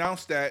going to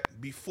announce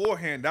that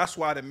beforehand. That's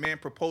why the man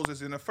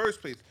proposes in the first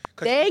place.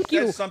 Thank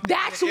you.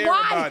 That's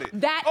why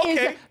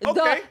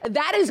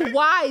that is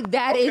why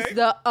that is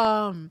the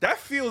that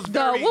feels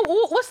very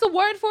what's the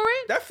word for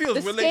it? That feels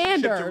the relationship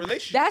standard. to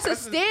relationship. That's a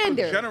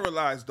standard.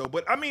 Generalized though,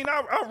 but I mean,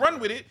 I'll run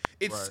with it.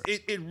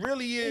 It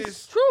really is.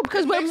 It's true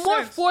because we're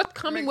more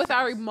forthcoming with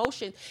our sense.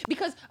 emotions.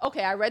 Because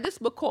I read this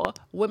book called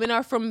 "Women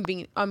Are from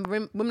Venus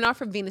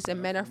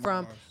and Men Are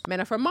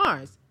from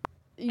Mars."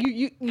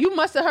 You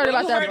must have heard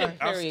about that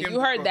book.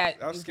 You heard that.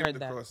 I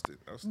skimmed across it.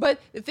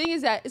 But the thing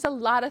is that it's a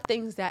lot of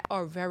things that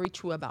are very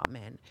true about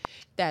men.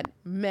 That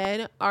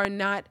men are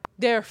not,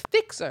 they're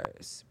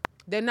fixers.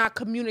 They're not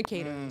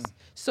communicators.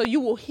 So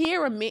you will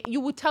hear a man, you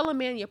will tell a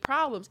man your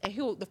problems, and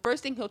the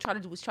first thing he'll try to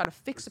do is try to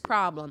fix the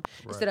problem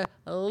instead of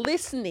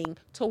listening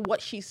to what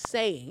she's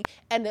saying.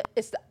 And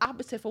it's the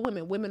opposite for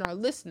women. Women are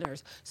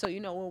listeners. So, you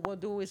know, what we'll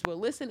do is we'll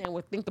listen and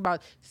we'll think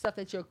about stuff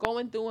that you're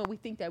going through, and we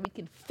think that we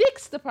can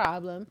fix the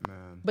problem.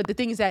 But the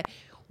thing is that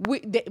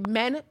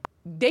men,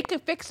 they can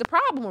fix the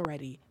problem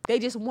already. They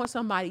just want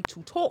somebody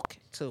to talk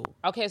to.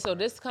 Okay, so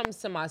this comes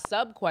to my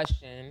sub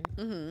question.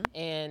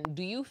 And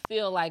do you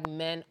feel like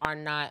men are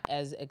not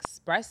as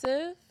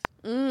expressive?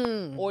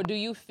 Or do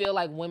you feel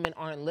like women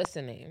aren't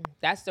listening?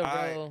 That's the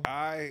real.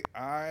 I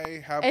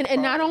have.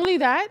 And not only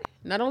that.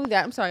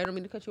 I'm sorry, I don't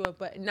mean to cut you off.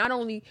 But not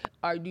only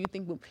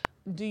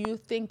do you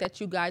think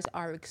that you guys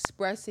are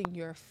expressing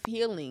your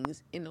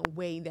feelings in a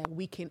way that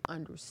we can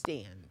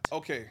understand?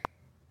 Okay,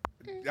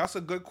 that's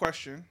a good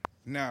question.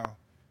 Now,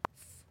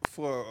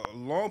 for a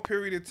long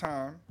period of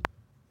time,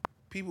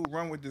 people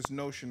run with this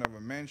notion of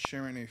a man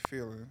sharing their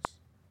feelings.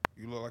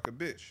 You look like a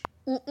bitch.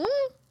 No.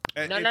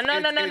 I'm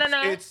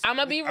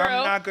gonna be real.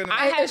 I'm not gonna.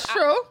 It's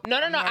true.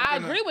 I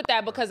agree with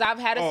that because I've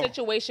had a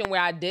situation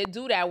where I did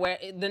do that, where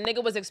the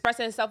nigga was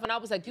expressing himself, and I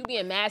was like, "You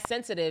being mad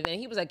sensitive," and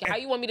he was like, "How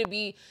you want me to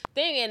be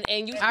thing?"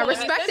 And you. I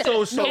respect it.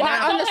 So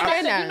I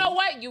understand that. You know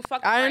what? You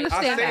fucking. I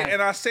understand that.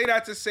 And I say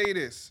that to say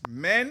this: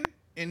 men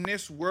in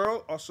this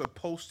world are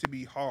supposed to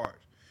be hard.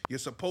 You're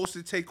supposed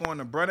to take on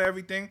the brunt of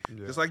everything.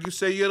 Just like you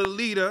say, you're the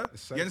leader.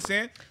 You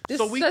understand? This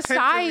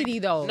society,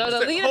 though. No,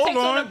 the leader takes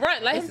on the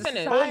brunt. Let him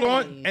finish. Hold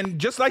on. And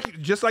just like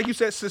you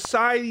said,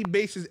 society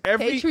bases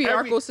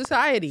patriarchal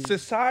society.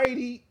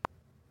 Society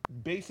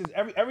bases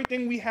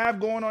everything we have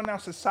going on now.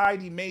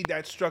 Society made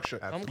that structure.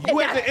 You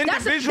as an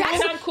individual,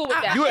 I'm cool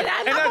with that.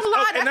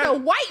 That's a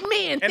white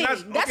man thing.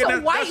 That's a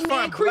white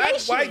man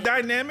creation.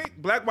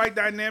 Black-white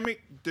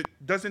dynamic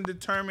doesn't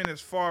determine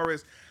as far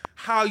as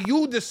how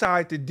you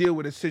decide to deal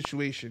with a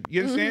situation.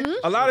 You understand?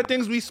 A lot of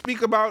things we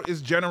speak about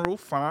is general,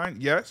 fine,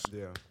 yes.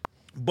 Yeah.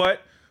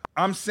 But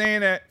I'm saying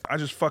that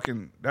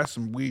that's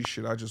some weird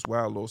shit. I just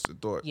lost the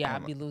thought. Yeah,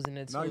 I'd be losing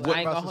it too. No, you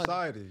talking about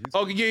society.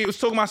 Okay, yeah, it was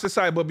talking about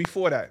society, but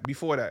before that,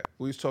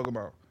 what was talking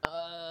about?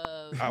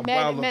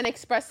 Men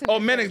expressing. Oh,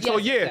 men. So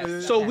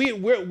so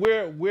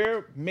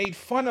we're made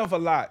fun of a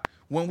lot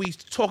when we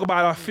talk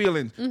about our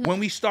feelings. When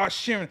we start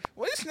sharing,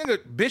 what this nigga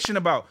bitching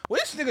about?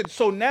 What this nigga?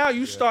 So now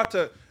you start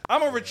to. I'm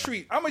gonna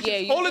retreat. I'm gonna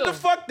just hold it the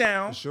fuck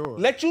down. Sure.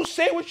 Let you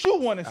say what you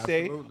want to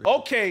say.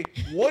 Okay,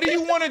 what do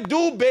you want to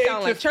do, babe,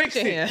 to fix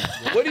it?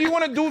 What do you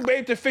want to do,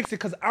 babe, to fix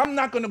it? Because I'm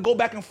not gonna go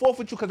back and forth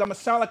with you because I'm gonna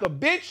sound like a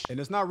bitch. And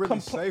it's not really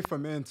safe for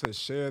men to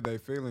share their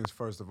feelings.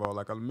 First of all,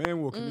 like a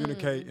man will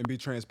communicate and be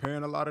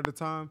transparent a lot of the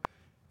time.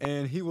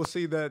 And he will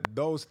see that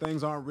those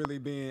things aren't really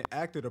being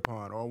acted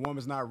upon, or a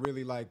woman's not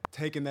really like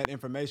taking that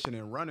information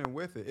and running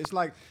with it. It's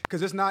like,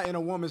 because it's not in a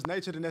woman's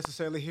nature to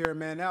necessarily hear a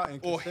man out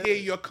and hear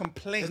your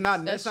complaints.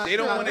 They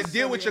don't want to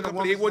deal with your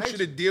complaints. They want you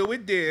to deal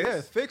with theirs.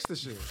 Yeah, fix the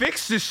shit.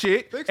 Fix the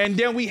shit. And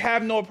then we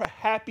have no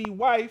happy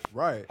wife.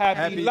 Right.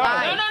 Happy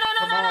life. No.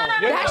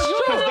 That's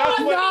true.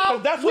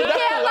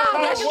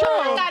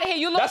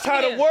 That's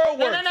how the world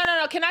works.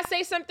 No. Can I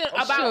say something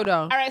about?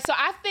 All right. So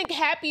I think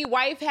happy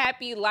wife,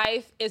 happy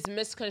life is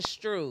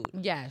misconstrued.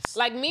 Yes.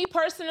 Like me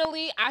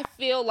personally, I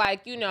feel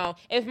like, you know,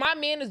 if my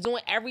man is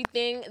doing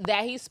everything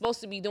that he's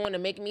supposed to be doing to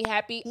make me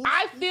happy,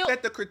 I feel.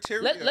 Set the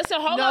criteria.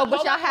 Listen, hold up. No,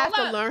 but y'all have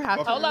to learn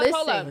how to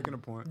listen. Making a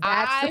point.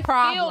 That's the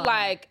problem.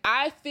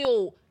 I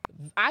feel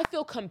I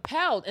feel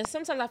compelled, and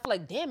sometimes I feel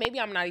like, damn, maybe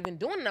I'm not even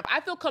doing enough.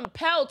 I feel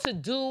compelled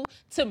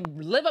to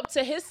live up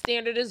to his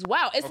standard as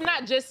well. It's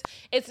not just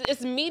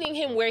it's meeting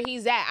him where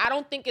he's at. I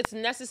don't think it's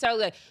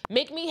necessarily like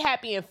make me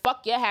happy and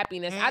fuck your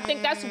happiness. I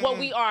think that's what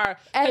we are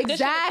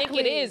conditioned to think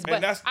it is.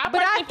 But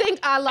I think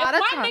a lot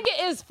of times, times, if my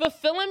nigga is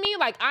fulfilling me,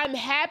 like I'm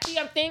happy,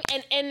 I'm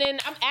thinking, and then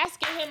I'm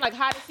asking him like,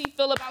 how does he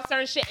feel about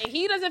certain shit, and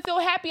he doesn't feel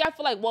happy. I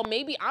feel like, well,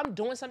 maybe I'm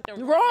doing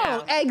something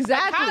wrong. Exactly.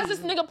 Like, how is this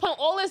nigga putting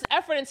all this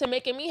effort into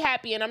making me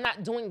happy, and I'm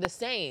not doing the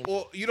same?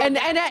 Well, you don't.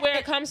 That's where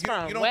it comes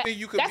from. You don't think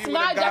you could That's be with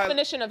my a guy,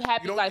 definition of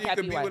happy life,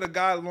 happy wife. You could be with a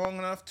guy long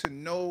enough to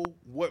know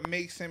what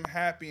makes him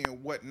happy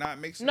and what not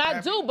makes him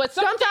happy. But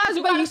sometimes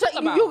you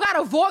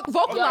gotta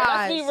vocalize.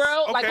 Let's be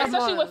real. Okay. Like,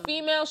 especially with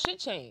females, shit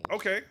change.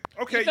 Okay,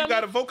 you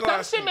gotta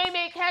vocalize. Some shit may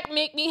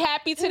make me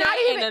happy today,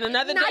 and then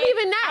another day. Not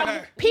even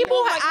that. People,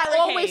 I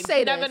always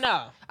say this. You never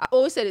know. I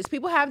always say this.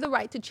 People have the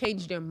right to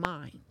change their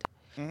mind.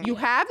 You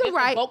have the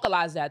right.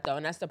 Vocalize that though,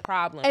 and that's the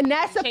problem. And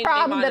that's the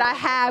problem that I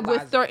have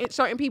with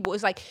certain people.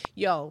 It's like,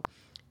 yo,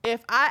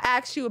 if I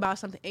ask you about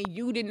something and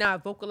you did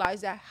not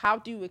vocalize that, how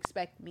do you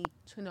expect me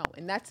to know?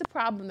 And that's the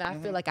problem that I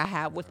feel like I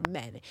have with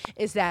men.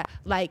 Is that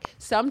like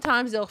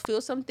sometimes they'll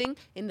feel something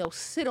and they'll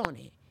sit on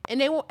it. And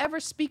they won't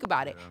ever speak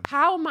about it.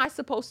 How am I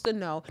supposed to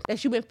know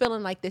that you've been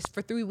feeling like this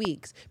for 3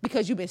 weeks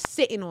because you've been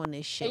sitting on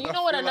this shit? And you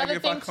know what? Another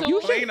thing too. You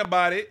complain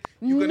about it.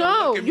 You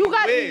got.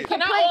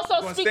 Can I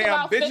also speak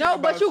about? No,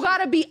 but you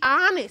gotta be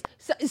honest.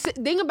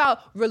 Thing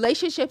about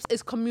relationships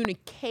is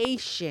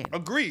communication.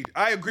 Agreed.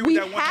 I agree with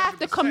that 100%. We have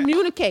to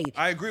communicate.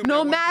 I agree with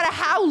no that 100%. matter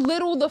how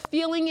little the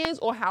feeling is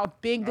or how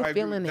big the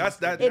feeling is.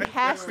 It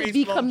has to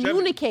be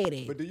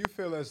communicated. But do you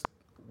feel as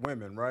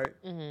women, right?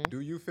 Do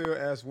you feel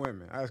as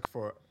women? I ask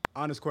for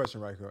honest question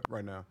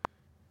right now.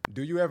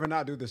 Do you ever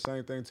not do the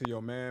same thing to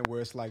your man where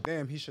it's like,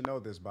 damn, he should know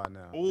this by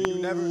now?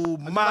 Ooh,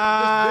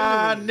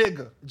 my nigga. Let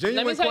me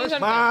Genuine tell you question.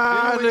 something.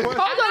 My nigga. Hold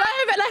on,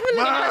 let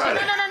him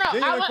No.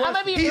 I'm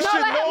gonna be. He should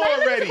know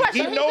already.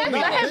 He know me.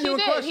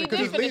 Genuine question,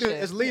 because finish it.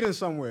 it's leading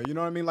somewhere. You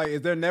know what I mean? Like,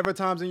 is there never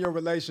times in your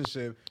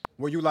relationship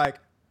where you like,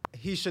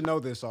 he should know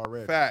this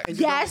already? Fact. And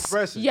you don't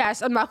express it?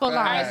 Yes, I'm not gonna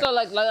All lie. right, so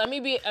like let me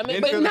be.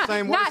 Men but feel the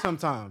same way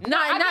sometimes.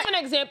 I'll give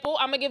an example.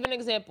 I'm gonna give an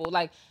example.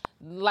 Like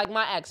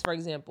my ex, for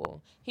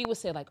example, he would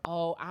say like,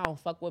 "Oh, I don't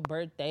fuck with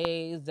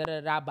birthdays, da da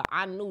da." But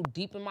I knew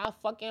deep in my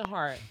fucking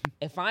heart,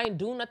 if I ain't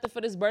do nothing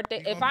for this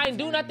birthday, if I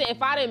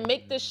didn't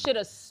make this shit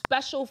a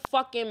special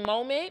fucking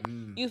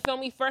moment, you feel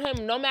me, for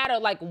him, no matter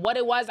like what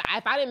it was,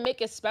 if I didn't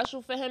make it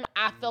special for him,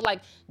 I feel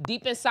like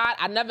deep inside,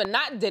 I never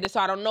not did it, so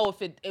I don't know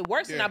if it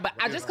works or not. But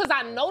just because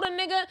I know the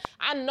nigga,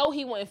 I know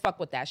he wouldn't fuck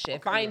with that shit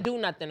if I ain't do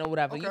nothing or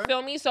whatever. You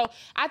feel me? So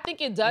I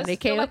think it does. They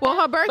came feel up like on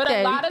that. her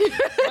birthday.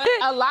 But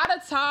a lot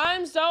of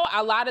times though,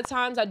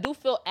 I do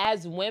feel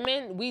as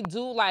women, we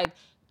do like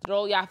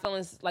throw y'all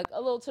feelings like a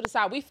little to the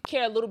side. We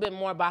care a little bit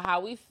more about how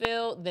we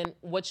feel than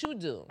what you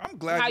do. I'm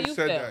glad how you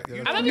said feel. that.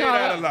 You I don't mean, hear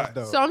that a lot.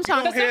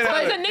 Sometimes But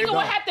sometimes a nigga will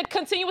have to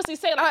continuously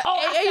say like,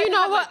 and you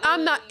know what?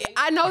 I'm not.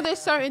 I know there's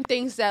certain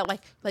things that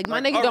like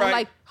my nigga don't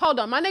like. Hold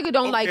on, my nigga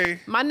don't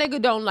like. My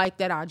nigga don't like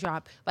that I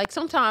drop. Like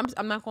sometimes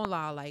I'm not gonna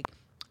lie. Like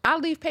I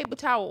leave paper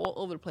towel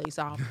all over the place.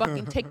 I'll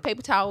fucking take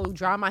paper towel,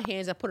 dry my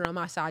hands, and put it on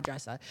my side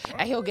dresser,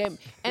 and he'll get.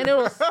 And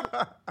it'll.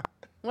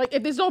 Like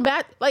if there's no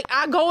like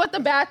I go at the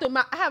bathroom.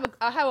 I have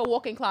a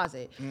walk-in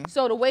closet.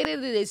 So the way that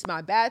it is,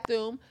 my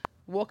bathroom,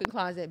 walk-in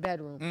closet,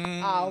 bedroom.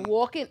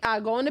 I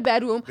go in the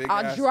bedroom. Big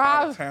I'll ass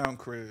drive. out-of-town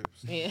cribs.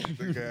 Yeah.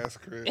 Big ass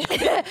cribs.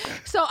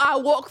 So I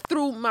walk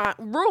through my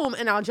room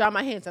and I'll dry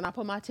my hands and I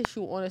put my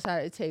tissue on the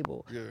side of the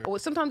table. Yeah. Or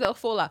sometimes they'll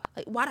fall out.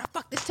 Like, why the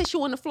fuck this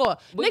tissue on the floor?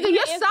 But Nigga,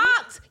 your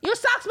socks been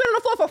on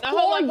the floor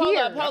for 4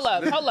 years. Hold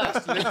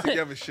up. Live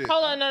together shit.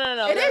 Hold on,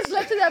 no. It is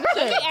live together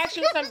Let me shit. ask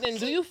you something.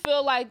 Do you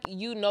feel like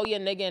you know your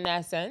nigga in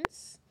that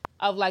sense?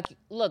 Of like,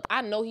 look,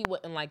 I know he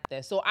wouldn't like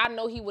this, so I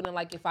know he wouldn't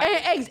like if I. Do you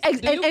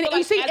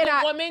feel like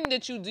as a woman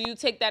do you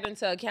take that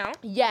into account?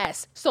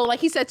 Yes. So like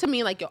he said to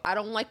me, like, yo, I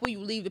don't like when you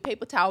leave the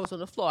paper towels on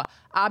the floor.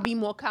 I'll be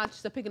more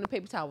conscious of picking the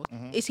paper towels.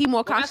 Is he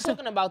more We're not conscious?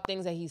 talking about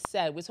things that he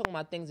said. We're talking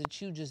about things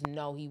that you just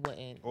know he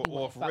wouldn't. Or He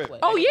wouldn't for fuck rip. with.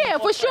 Oh yeah,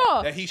 for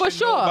sure. That he For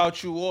should know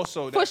about you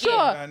also. For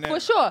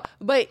sure.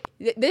 But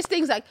there's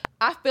things like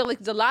I feel like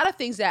there's a lot of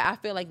things that I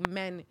feel like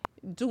men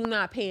do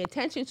not pay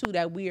attention to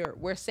that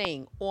we're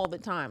saying all the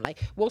time.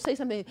 Like we'll say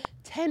something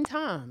 10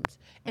 times,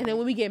 and then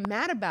when we get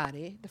mad about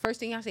it, the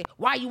first thing I say,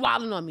 "Why you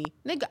wilding on me,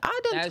 nigga? I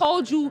done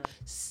told you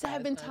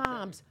 7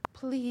 times,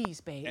 please,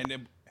 babe."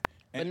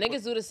 But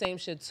niggas do the same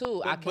shit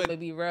too. I can't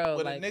be real.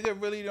 But like, a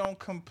nigga really don't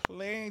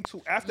complain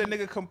too. After a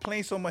nigga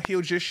complains so much,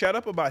 he'll just shut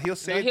up about it. He'll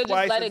say he'll it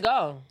twice. just let it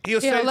go.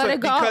 He'll say it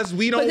because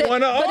we don't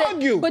want to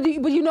argue. But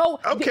you know,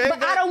 Okay,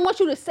 but I don't want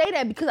you to say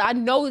that because I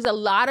know there's a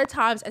lot of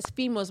times as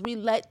females we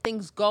let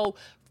things go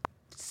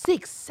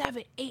 6,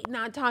 7, 8,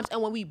 9 times,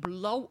 and when we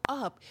blow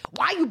up,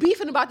 why are you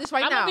beefing about this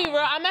right now? I'm gonna be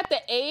real. I'm at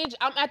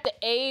the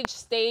age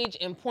stage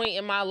and point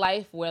in my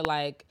life where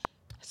like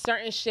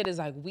certain shit is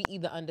like we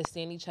either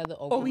understand each other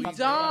or we fucking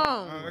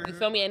don't. You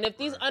feel me? And if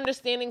these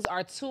understandings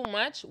are too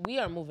much, we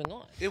are moving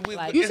on.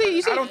 Like, you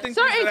see, I don't think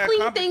certain things are that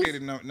clean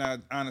complicated. things. No,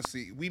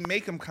 honestly, we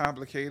make them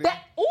complicated.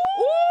 Ooh,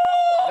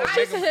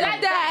 I said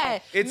that.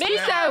 It's Maybe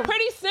not- sound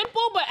pretty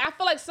simple, but I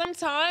feel like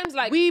sometimes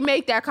like We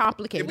make that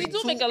complicated. We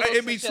do make a little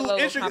It'd be shit too a little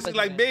intricate.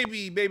 Like,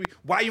 complicated. baby,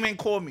 why you ain't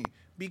call me?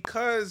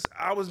 Because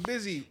I was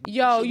busy.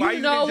 Yo, Why you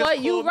didn't know just what?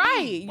 call You me? right.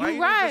 Why You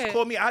didn't right. just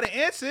call me? I'd have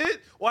answered,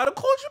 or I'd have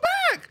called you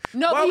back.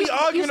 No, why but are we you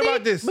arguing see,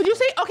 about this? But you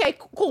say, okay,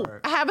 cool. Right.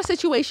 I have a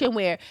situation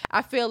where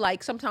I feel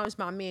like sometimes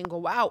my man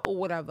go out or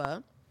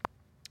whatever,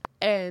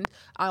 and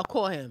I'll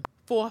call him.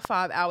 4 or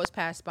 5 hours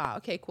pass by.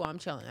 Okay, cool. I'm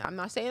chilling. I'm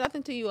not saying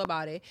nothing to you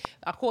about it.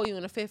 I call you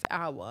in the 5th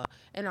hour,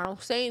 and I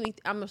don't say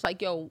anything. I'm just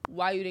like, yo,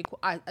 why you didn't call?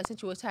 I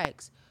sent you a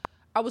text.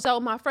 I was out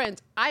with my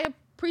friends. I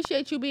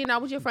appreciate you being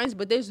out with your friends,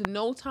 but there's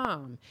no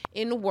time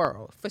in the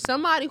world for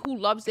somebody who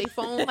loves their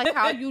phone like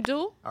how you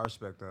do. I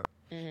respect that.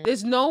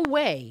 There's no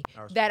way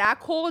that I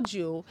called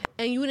you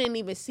and you didn't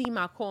even see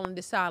my call and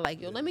decide like,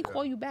 yo, let me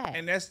call you back.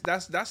 And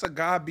that's a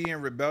guy being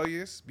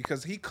rebellious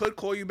because he could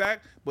call you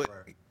back, but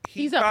he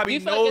He's a- probably You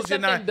feel like knows it's you're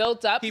something not.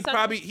 built up, He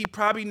something?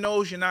 probably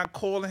knows you're not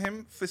calling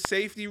him for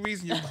safety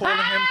reasons. You're calling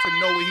him to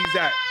know where he's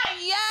at.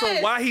 Yes.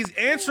 So why he's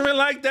answering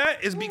like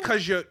that is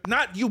because you're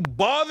not you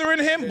bothering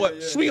him,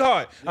 but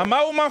sweetheart, I'm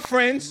out with my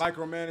friends.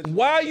 Micromanagement.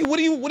 Why are you? What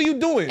are you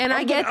doing? And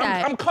I get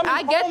that. I'm coming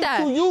I get home that.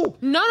 to you.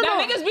 No, Now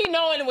no. niggas be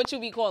knowing what you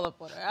be calling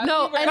for.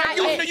 No, and But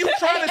you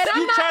trying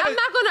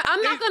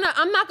to-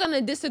 I'm not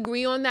gonna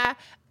disagree on that.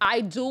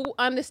 I do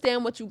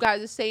understand what you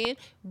guys are saying,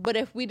 but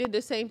if we did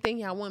the same thing,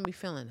 y'all wouldn't be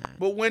feeling that.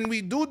 But when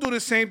we do the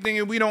same thing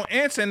and we don't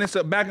answer, and it's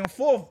a back and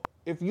forth.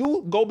 If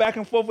you go back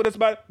and forth with us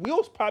about it,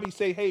 we'll probably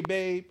say, "Hey,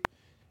 babe,"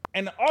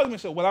 and the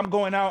argument said, "Well, I'm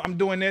going out, I'm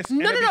doing this," and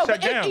No. it'll be shut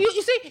But down.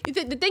 you see,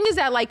 the thing is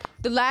that like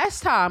the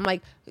last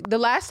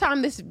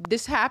time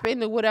this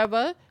happened or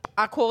whatever,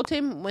 I called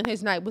him when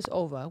his night was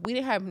over. We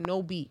didn't have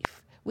no beef.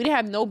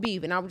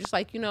 And I was just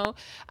like,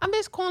 I'm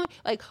just calling.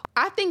 Like,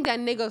 I think that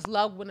niggas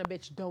love when a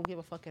bitch don't give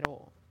a fuck at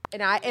all.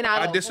 And I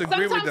don't.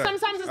 disagree with that.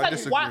 Sometimes it's I like,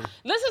 disagree. why?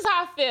 This is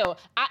how I feel.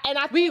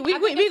 We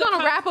it's a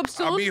gonna wrap up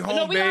soon. I'll be home,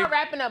 No, we babe. are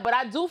wrapping up, but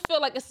I do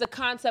feel like it's the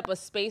concept of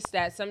space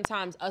that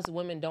sometimes us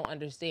women don't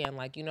understand.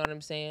 Like, you know what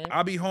I'm saying?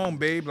 I'll be home,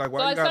 babe. Like, why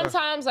So you like gotta?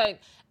 sometimes, like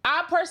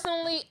I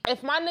personally,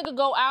 if my nigga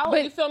go out,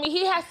 But- you feel me?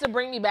 He has to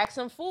bring me back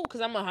some food because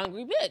I'm a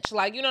hungry bitch.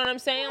 Like, you know what I'm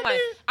saying? Like,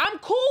 I'm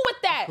cool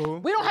with that. Cool.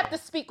 We don't have to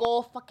speak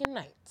all fucking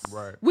nights.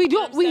 Right. We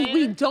don't. what I'm We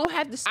saying? don't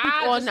have to speak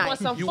I all just night. want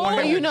some You food.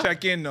 want him to know-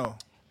 check in though,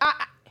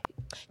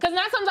 Because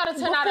 9 times out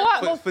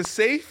of 10, for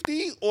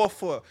safety or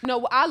for?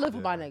 No, I live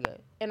with my nigga,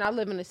 and I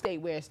live in a state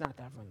where it's not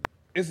that funny.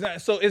 It's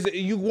not. So is it?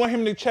 You want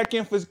him to check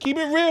in for? Keep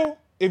it real.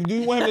 If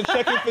you want him to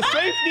check in for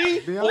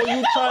safety, or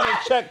you trying to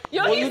check?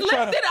 Yo, or he's you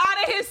trying lifted to,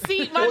 out of his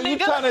seat, my or you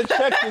nigga. trying to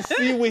check to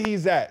see where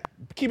he's at?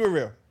 Keep it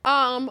real.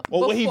 Or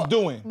what he's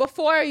doing.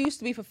 Before it used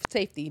to be for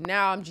safety.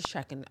 Now I'm just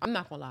checking. I'm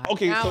not gonna lie.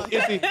 Okay, Now so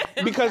is he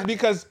because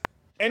Because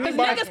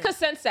anybody? niggas could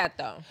sense that,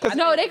 though.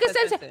 no, they can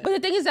sense it. But the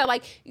thing is that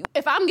like,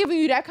 if I'm giving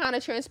you that kind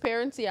of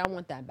transparency, I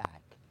want that back.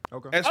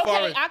 Okay. As far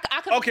Okay, as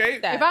I can okay,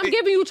 respect that. If I'm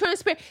giving you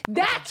transparency,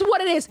 that's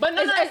what it is. But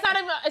no, It's-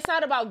 it's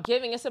not about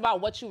giving. It's about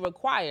what you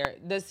require.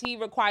 Does he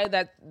require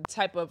that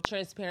type of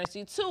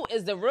transparency too?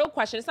 Is the real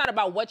question. It's not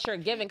about what you're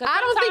giving. 'Cause I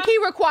don't think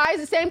he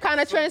requires the same kind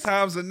of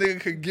transparency. Sometimes a nigga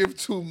could give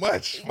too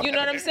much. You know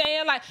what I'm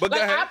saying? Like, But go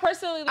like ahead. I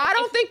personally, like,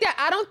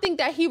 I don't think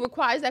that he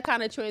requires that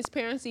kind of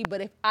transparency.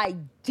 But if I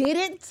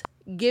didn't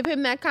give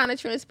him that kind of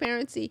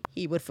transparency,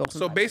 he would feel.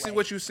 So basically,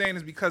 what you're saying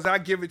is because I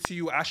give it to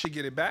you, I should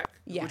get it back.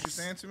 Is yes, what you're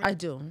saying to me? I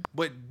do.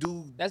 But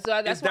That's is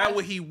why that I-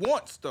 what he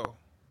wants though?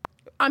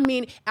 I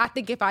mean, I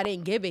think if I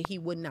didn't give it, he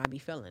would not be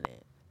feeling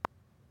it.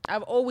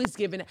 I've always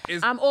given it.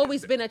 Is- I'm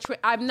always been I'm a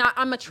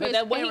But transparent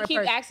then what he keep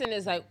person. asking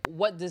is like,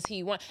 what does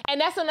he want? And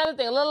that's another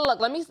thing. Look,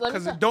 let me.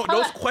 Because hold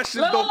those on.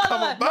 questions Look, don't look,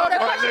 come look, about. look. No,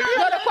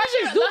 the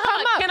questions do Look,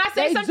 come up. Can I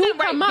say They something? do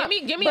come Right. up.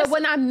 Give me but a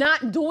when I'm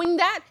not doing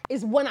that,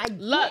 is when I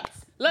Look, get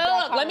look.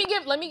 that Let me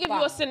kind give you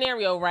vibe. a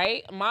scenario,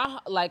 right?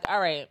 All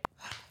right.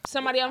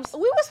 Somebody else.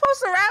 We were supposed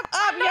to wrap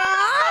up, y'all.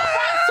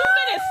 2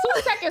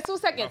 minutes, 2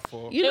 seconds.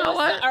 fault. You It know was-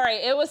 what? All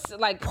right, it was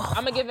like I'm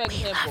gonna give an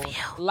example.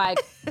 Like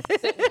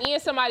me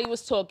and somebody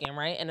was talking,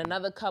 right, and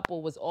another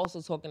couple was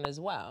also talking as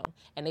well,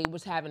 and they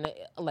was having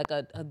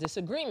a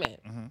disagreement.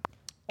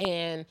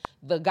 And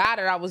the guy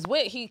that I was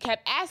with, he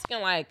kept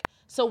asking like,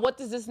 "So what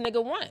does this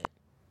nigga want?"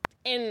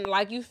 And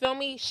like, you feel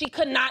me? She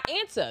could not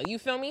answer. You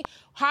feel me?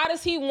 How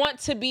does he want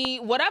to be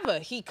whatever?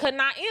 He could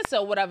not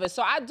answer whatever.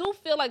 So I do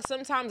feel like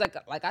sometimes,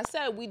 like I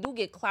said, we do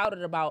get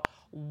clouded about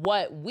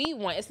what we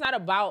want. It's not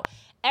about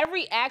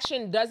every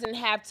action doesn't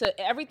have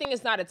to, everything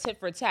is not a tit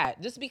for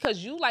tat. Just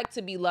because you like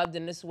to be loved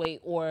in this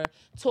way or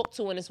talked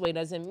to in this way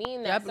doesn't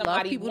mean that Yep, love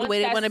somebody people the wants way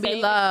they that wanna be same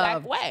exact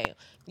loved. way.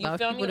 You Love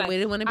feel people me? the way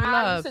they wanna be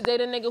I used loved. to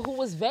date a nigga who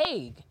was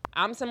vague.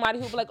 I'm somebody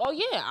who be like, oh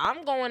yeah,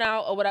 I'm going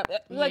out or whatever.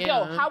 Like,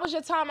 yo, how was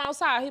your time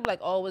outside? He be like,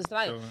 oh, it was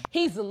like,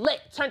 he's lit,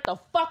 turned the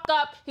fuck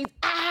up. He's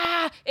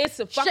it's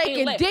a fucking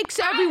shaking lit. dicks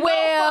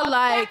everywhere.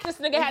 Like this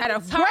nigga had a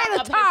the time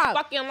greater of time his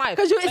fucking life.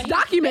 because it's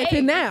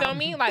documented now. You feel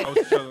me? Like,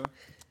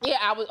 yeah,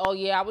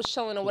 I was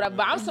chilling or whatever.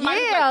 But I'm somebody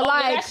who's Yeah, like, oh,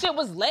 like- that shit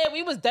was lit.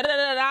 We was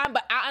da-da-da-da-da.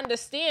 But I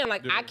understand,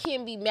 like, I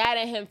can't be mad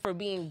at him for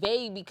being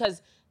vague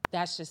because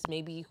that's just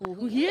maybe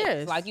who he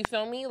is. Like, you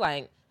feel me?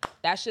 Like,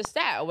 that's just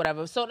that or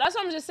whatever. So that's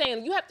what I'm just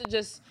saying. You have to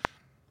just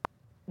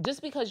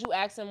because you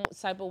act some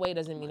type of way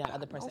doesn't mean that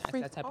other person acts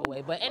that type of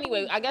way. But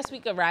anyway, I guess we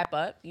could wrap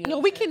up. You know No,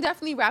 we can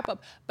definitely wrap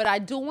up. But I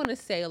do want to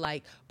say,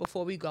 like,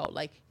 before we go,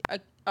 like,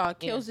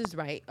 Kills is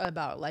right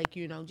about, like,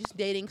 you know, just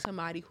dating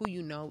somebody who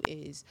you know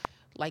is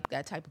like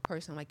that type of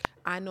person. Like,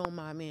 I know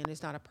my man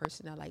is not a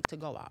person that like to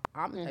go out.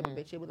 I'm the type of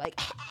bitch that would like,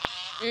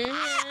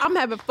 I'm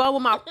having fun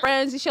with my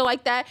friends and shit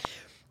like that.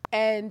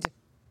 And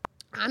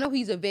I know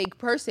he's a vague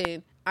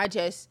person. I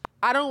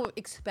don't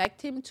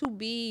expect him to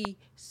be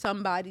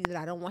somebody that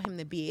I don't want him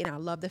to be. And I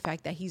love the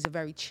fact that he's a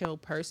very chill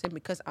person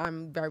because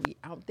I'm very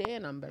out there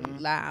and I'm very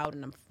loud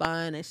and I'm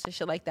fun and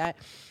shit like that.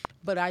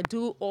 But I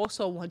do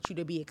also want you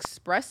to be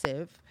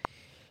expressive.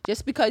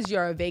 Just because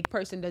you're a vague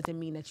person doesn't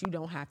mean that you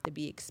don't have to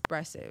be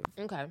expressive.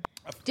 Okay.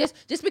 Just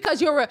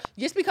because you're an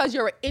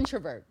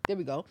introvert. There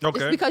we go. Okay.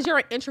 Just because you're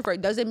an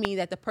introvert doesn't mean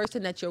that the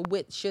person that you're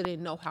with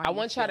shouldn't know how. I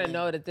want y'all to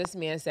know that this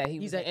man said he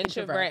was an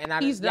introvert, and I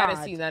He's didn't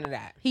not. see none of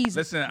that. He's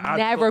Listen,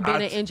 never been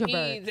an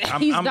introvert.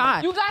 He's I'm-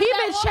 not. You got He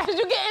that, been Wolf? Did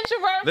you get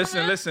introvert?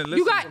 Listen.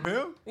 You got From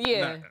him?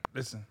 Yeah. Nah,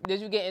 listen.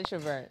 Did you get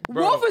introvert?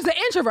 Wolf is an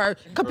introvert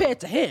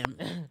compared to him.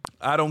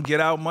 I don't get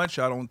out much.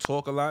 I don't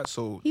talk a lot.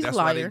 So He's that's a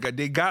why liar.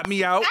 they got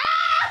me out.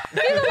 He's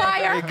a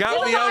liar. They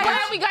got me out.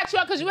 Why we got you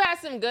out? Because you had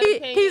some good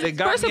opinions. They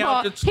got First me of out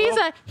all, to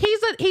talk.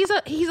 he's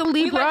a We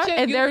Libra, let you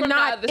and view they're from the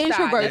not other side.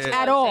 introverts That's at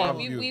what I'm all.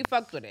 saying. We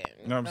fucked with it.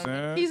 You know what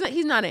I'm saying?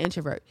 He's not an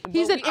introvert.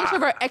 He's an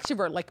introvert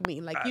extrovert like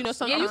me. Like, you know, Yeah,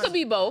 sometimes you could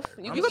be both.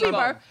 You You could be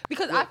both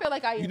because I feel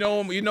like I. You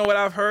know what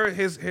I've heard?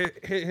 His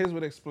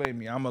would explain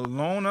me. I'm a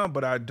loner,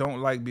 but I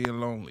don't like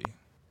being lonely.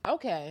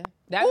 Okay.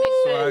 That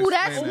makes sense. Ooh,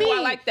 that's Ooh, me.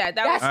 I like that.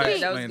 That was That's good.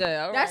 me. That was good.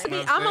 All That's right. me.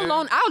 You know what I'm I'm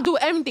alone. I'll do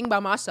everything by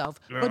myself.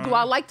 But do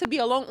I like to be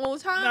alone all the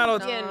time? Not all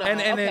the Yeah, time. no,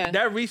 And okay.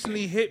 that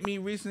recently hit me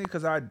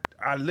because I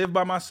live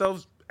by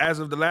myself as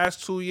of the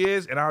last 2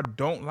 years, and I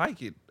don't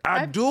like it.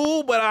 I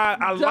do, but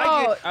I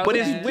like it. But Okay.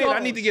 it's weird. I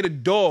need to get a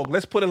dog.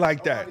 Let's put it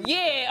like that.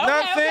 Yeah. Know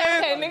what I'm Okay,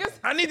 saying? niggas.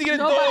 I need to get a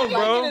Nobody dog,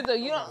 like bro.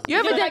 You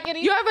ever like did?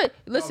 it You ever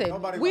listen?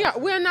 nobody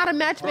We're not a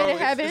match made in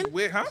Bro, heaven. it's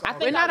weird, huh? I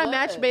think We're not I a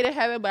match would. made in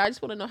heaven. But I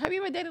just want to know: have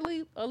you ever dated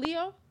a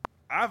Leo?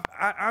 I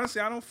honestly,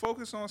 I don't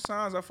focus on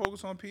signs. I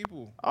focus on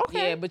people.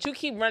 Okay. Yeah, but you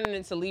keep running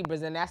into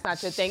Libras, and that's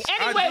not your thing.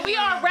 I Anyway, do. we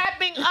are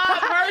wrapping up.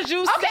 Heard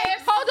you Okay,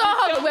 sis. hold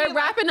on. So We're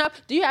wrapping up.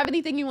 Do you have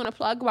anything you want to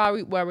plug while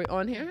we're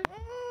on here?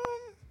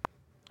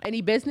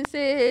 Any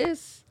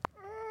businesses?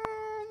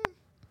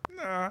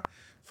 Nah.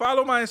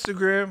 Follow my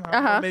Instagram.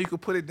 Maybe you could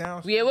put it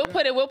down. Yeah, we'll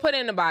put it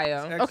in the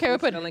bio. X Okay, we'll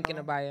Put put the link in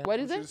the bio. What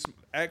is it?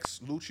 X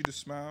Lucci the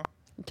Smile.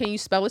 Can you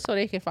spell it so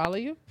they can follow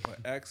you? Or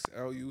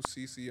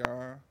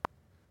XLUCCR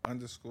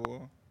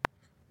 _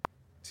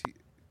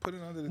 Put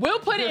it under the. We'll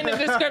put it in the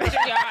description,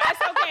 y'all.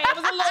 It's okay. It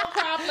was a little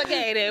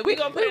complicated. We're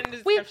gonna put it in the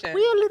description.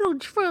 We a little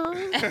drunk.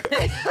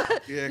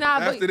 Yeah, Nah,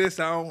 'cause but- after this,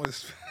 I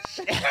almost.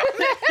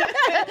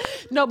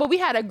 No, but we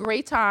had a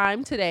great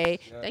time today.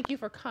 Thank you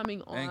for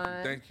coming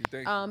on. Thank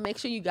you. Make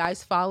sure you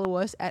guys follow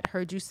us at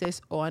Heard You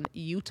Sis on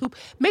YouTube.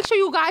 Make sure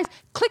you guys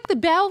click the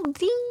bell.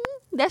 Ding.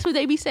 That's what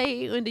they be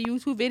saying in the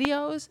YouTube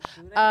videos.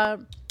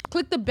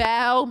 Click the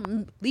bell.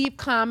 Leave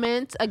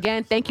comments.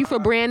 Again, thank you for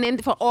Brandon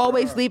for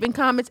always leaving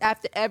comments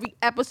after every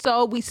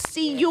episode. We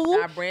see you.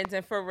 Nah,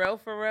 Brandon, for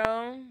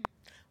real.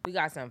 We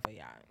got something for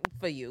y'all,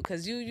 for you,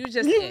 because you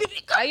just, you know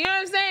what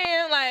I'm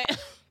saying? Like,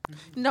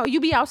 No, you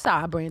be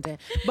outside, Brandon.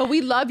 But we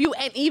love you.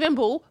 And even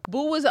Boo.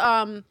 Boo was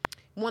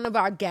one of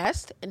our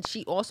guests, and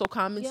she also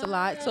comments a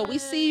lot. So we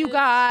see you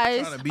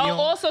guys. Trying to be oh, on-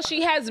 also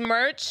she has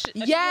merch. She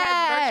has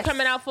Yes. merch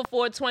coming out for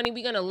 420.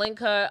 We're gonna link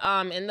her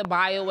in the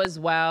bio as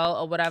well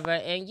or whatever.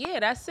 And yeah,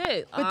 that's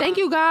it. But thank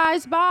you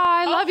guys.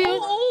 Bye. Love you.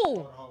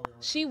 Ooh.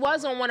 She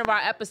was on one of our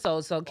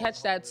episodes, so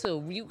catch that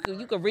too. You could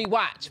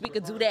rewatch. We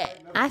could do that.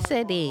 I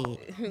said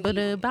it.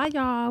 But bye,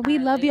 y'all. We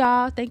love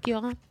y'all. Thank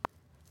y'all. All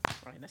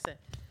right, that's it.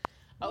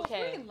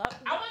 Okay.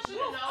 I want you to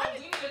know we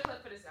need a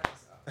clip for this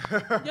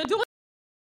episode. You're doing